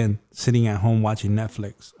still, again, sitting at home watching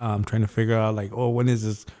Netflix, trying to figure out like, oh, when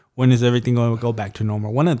is everything going to go back to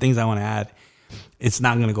normal? One of the things I want to add, it's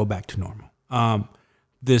not going to go back to normal.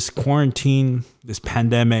 This quarantine, this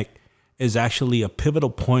pandemic is actually a pivotal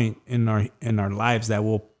point in our lives that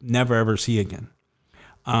we'll never ever see again.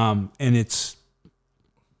 And it's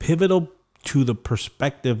pivotal to the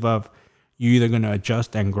perspective of you're either going to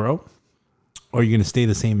adjust and grow, or you're going to stay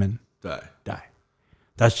the same and die.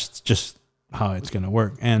 That's just how it's going to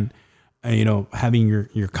work. And, having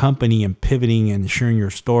your company and pivoting and sharing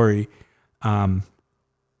your story, you're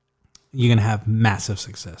going to have massive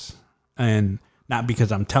success. And not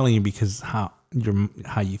because I'm telling you, because how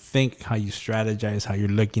you think, how you strategize, how you're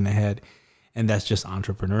looking ahead. And that's just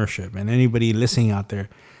entrepreneurship. And anybody listening out there,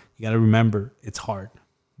 you got to remember, it's hard.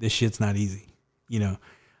 This shit's not easy.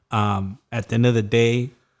 At the end of the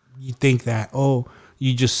day, you think that,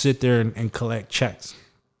 you just sit there and collect checks.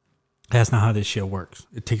 That's not how this shit works.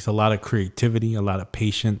 It takes a lot of creativity, a lot of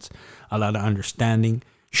patience, a lot of understanding,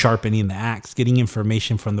 sharpening the axe, getting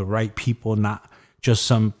information from the right people, not just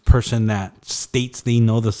some person that states they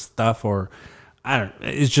know the stuff, or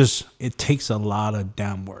it takes a lot of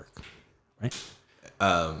damn work, right?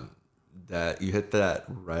 That you hit that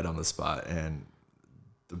right on the spot. And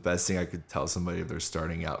the best thing I could tell somebody if they're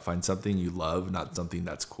starting out, find something you love, not something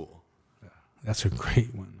that's cool. That's a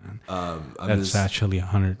great one, man. That's actually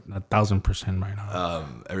 1,000% right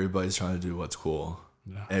on. Everybody's trying to do what's cool.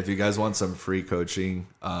 Yeah. And if you guys want some free coaching,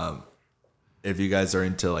 if you guys are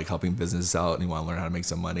into like helping business out and you want to learn how to make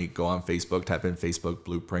some money, go on Facebook, type in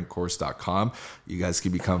facebookblueprintcourse.com. You guys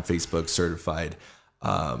can become Facebook certified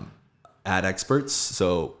ad experts.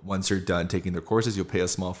 So once you're done taking their courses, you'll pay a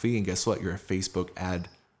small fee, and guess what? You're a Facebook ad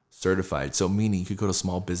certified. So meaning you could go to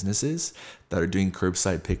small businesses that are doing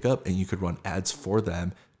curbside pickup, and you could run ads for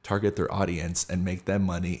them, target their audience, and make them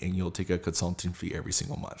money, and you'll take a consulting fee every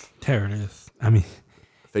single month. There it is. I mean,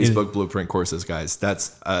 Facebook Blueprint Courses, guys.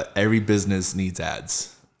 That's every business needs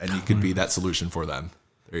ads, and you could be that solution for them.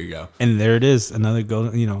 There you go. And there it is. Another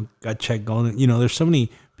golden, gut check golden. There's so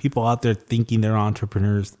many people out there thinking they're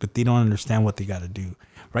entrepreneurs, but they don't understand what they got to do.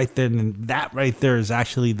 Right there, and that right there is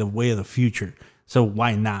actually the way of the future. So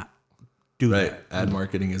why not do that? Right. Ad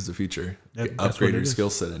marketing is the future. Upgrade your skill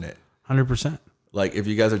set in it. 100%. Like if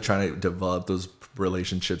you guys are trying to develop those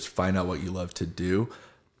relationships, find out what you love to do,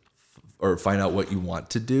 or find out what you want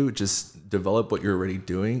to do. Just develop what you're already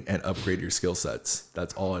doing and upgrade your skill sets.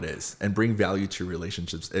 That's all it is. And bring value to your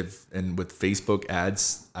relationships. And with Facebook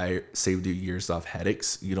ads, I saved you years off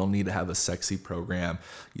headaches. You don't need to have a sexy program.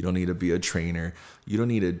 You don't need to be a trainer. You don't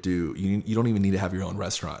need to do, you don't even need to have your own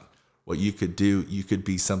restaurant. What you could do, you could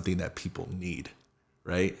be something that people need,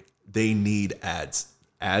 right? They need ads.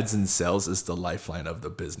 Ads and sales is the lifeline of the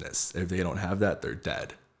business. If they don't have that, they're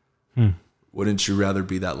dead. Wouldn't you rather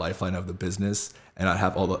be that lifeline of the business and not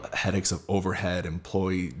have all the headaches of overhead,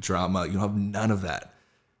 employee drama? You don't have none of that.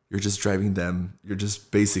 You're just driving them. You're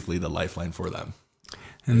just basically the lifeline for them.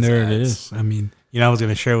 And there it is. I mean, I was going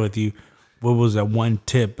to share with you what was that one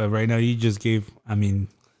tip, but right now you just gave,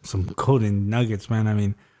 some coding nuggets,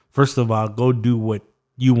 man. First of all, go do what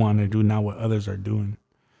you want to do, not what others are doing.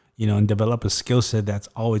 And develop a skill set that's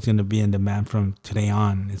always going to be in demand from today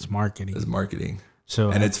on. It's marketing.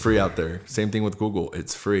 And it's free out there. Same thing with Google.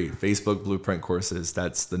 It's free. Facebook Blueprint courses.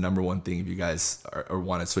 That's the number one thing. If you guys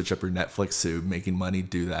want to switch up your Netflix to making money,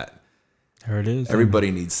 do that. There it is.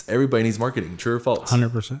 Everybody needs marketing. True or false?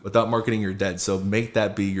 100%. Without marketing, you're dead. So make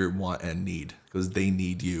that be your want and need, because they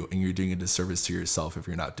need you, and you're doing a disservice to yourself if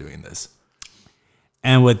you're not doing this.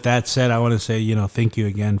 And with that said, I want to say, thank you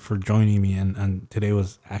again for joining me. And today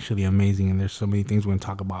was actually amazing. And there's so many things we're going to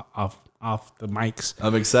talk about off the mics.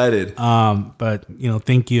 I'm excited. But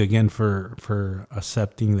thank you again for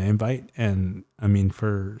accepting the invite, and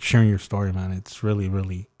for sharing your story, man. It's really,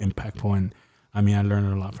 really impactful, and I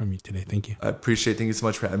learned a lot from you today. Thank you. Thank you so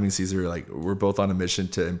much for having me, Caesar. Like, we're both on a mission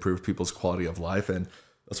to improve people's quality of life, and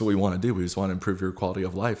that's what we want to do. We just want to improve your quality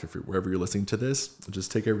of life. Wherever you're listening to this,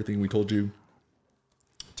 just take everything we told you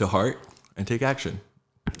to heart and take action.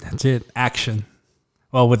 That's it. Action.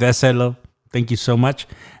 Well, with that said, love, thank you so much.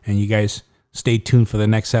 And you guys stay tuned for the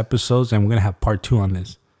next episodes, and we're going to have part 2 on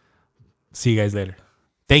this. See you guys later.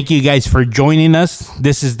 Thank you guys for joining us.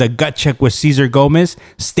 This is the Gut Check with Cesar Gomez.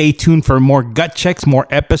 Stay tuned for more gut checks, more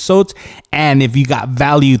episodes. And if you got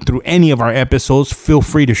value through any of our episodes, feel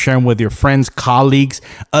free to share them with your friends, colleagues,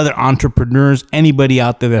 other entrepreneurs, anybody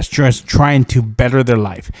out there that's just trying to better their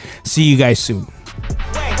life. See you guys soon.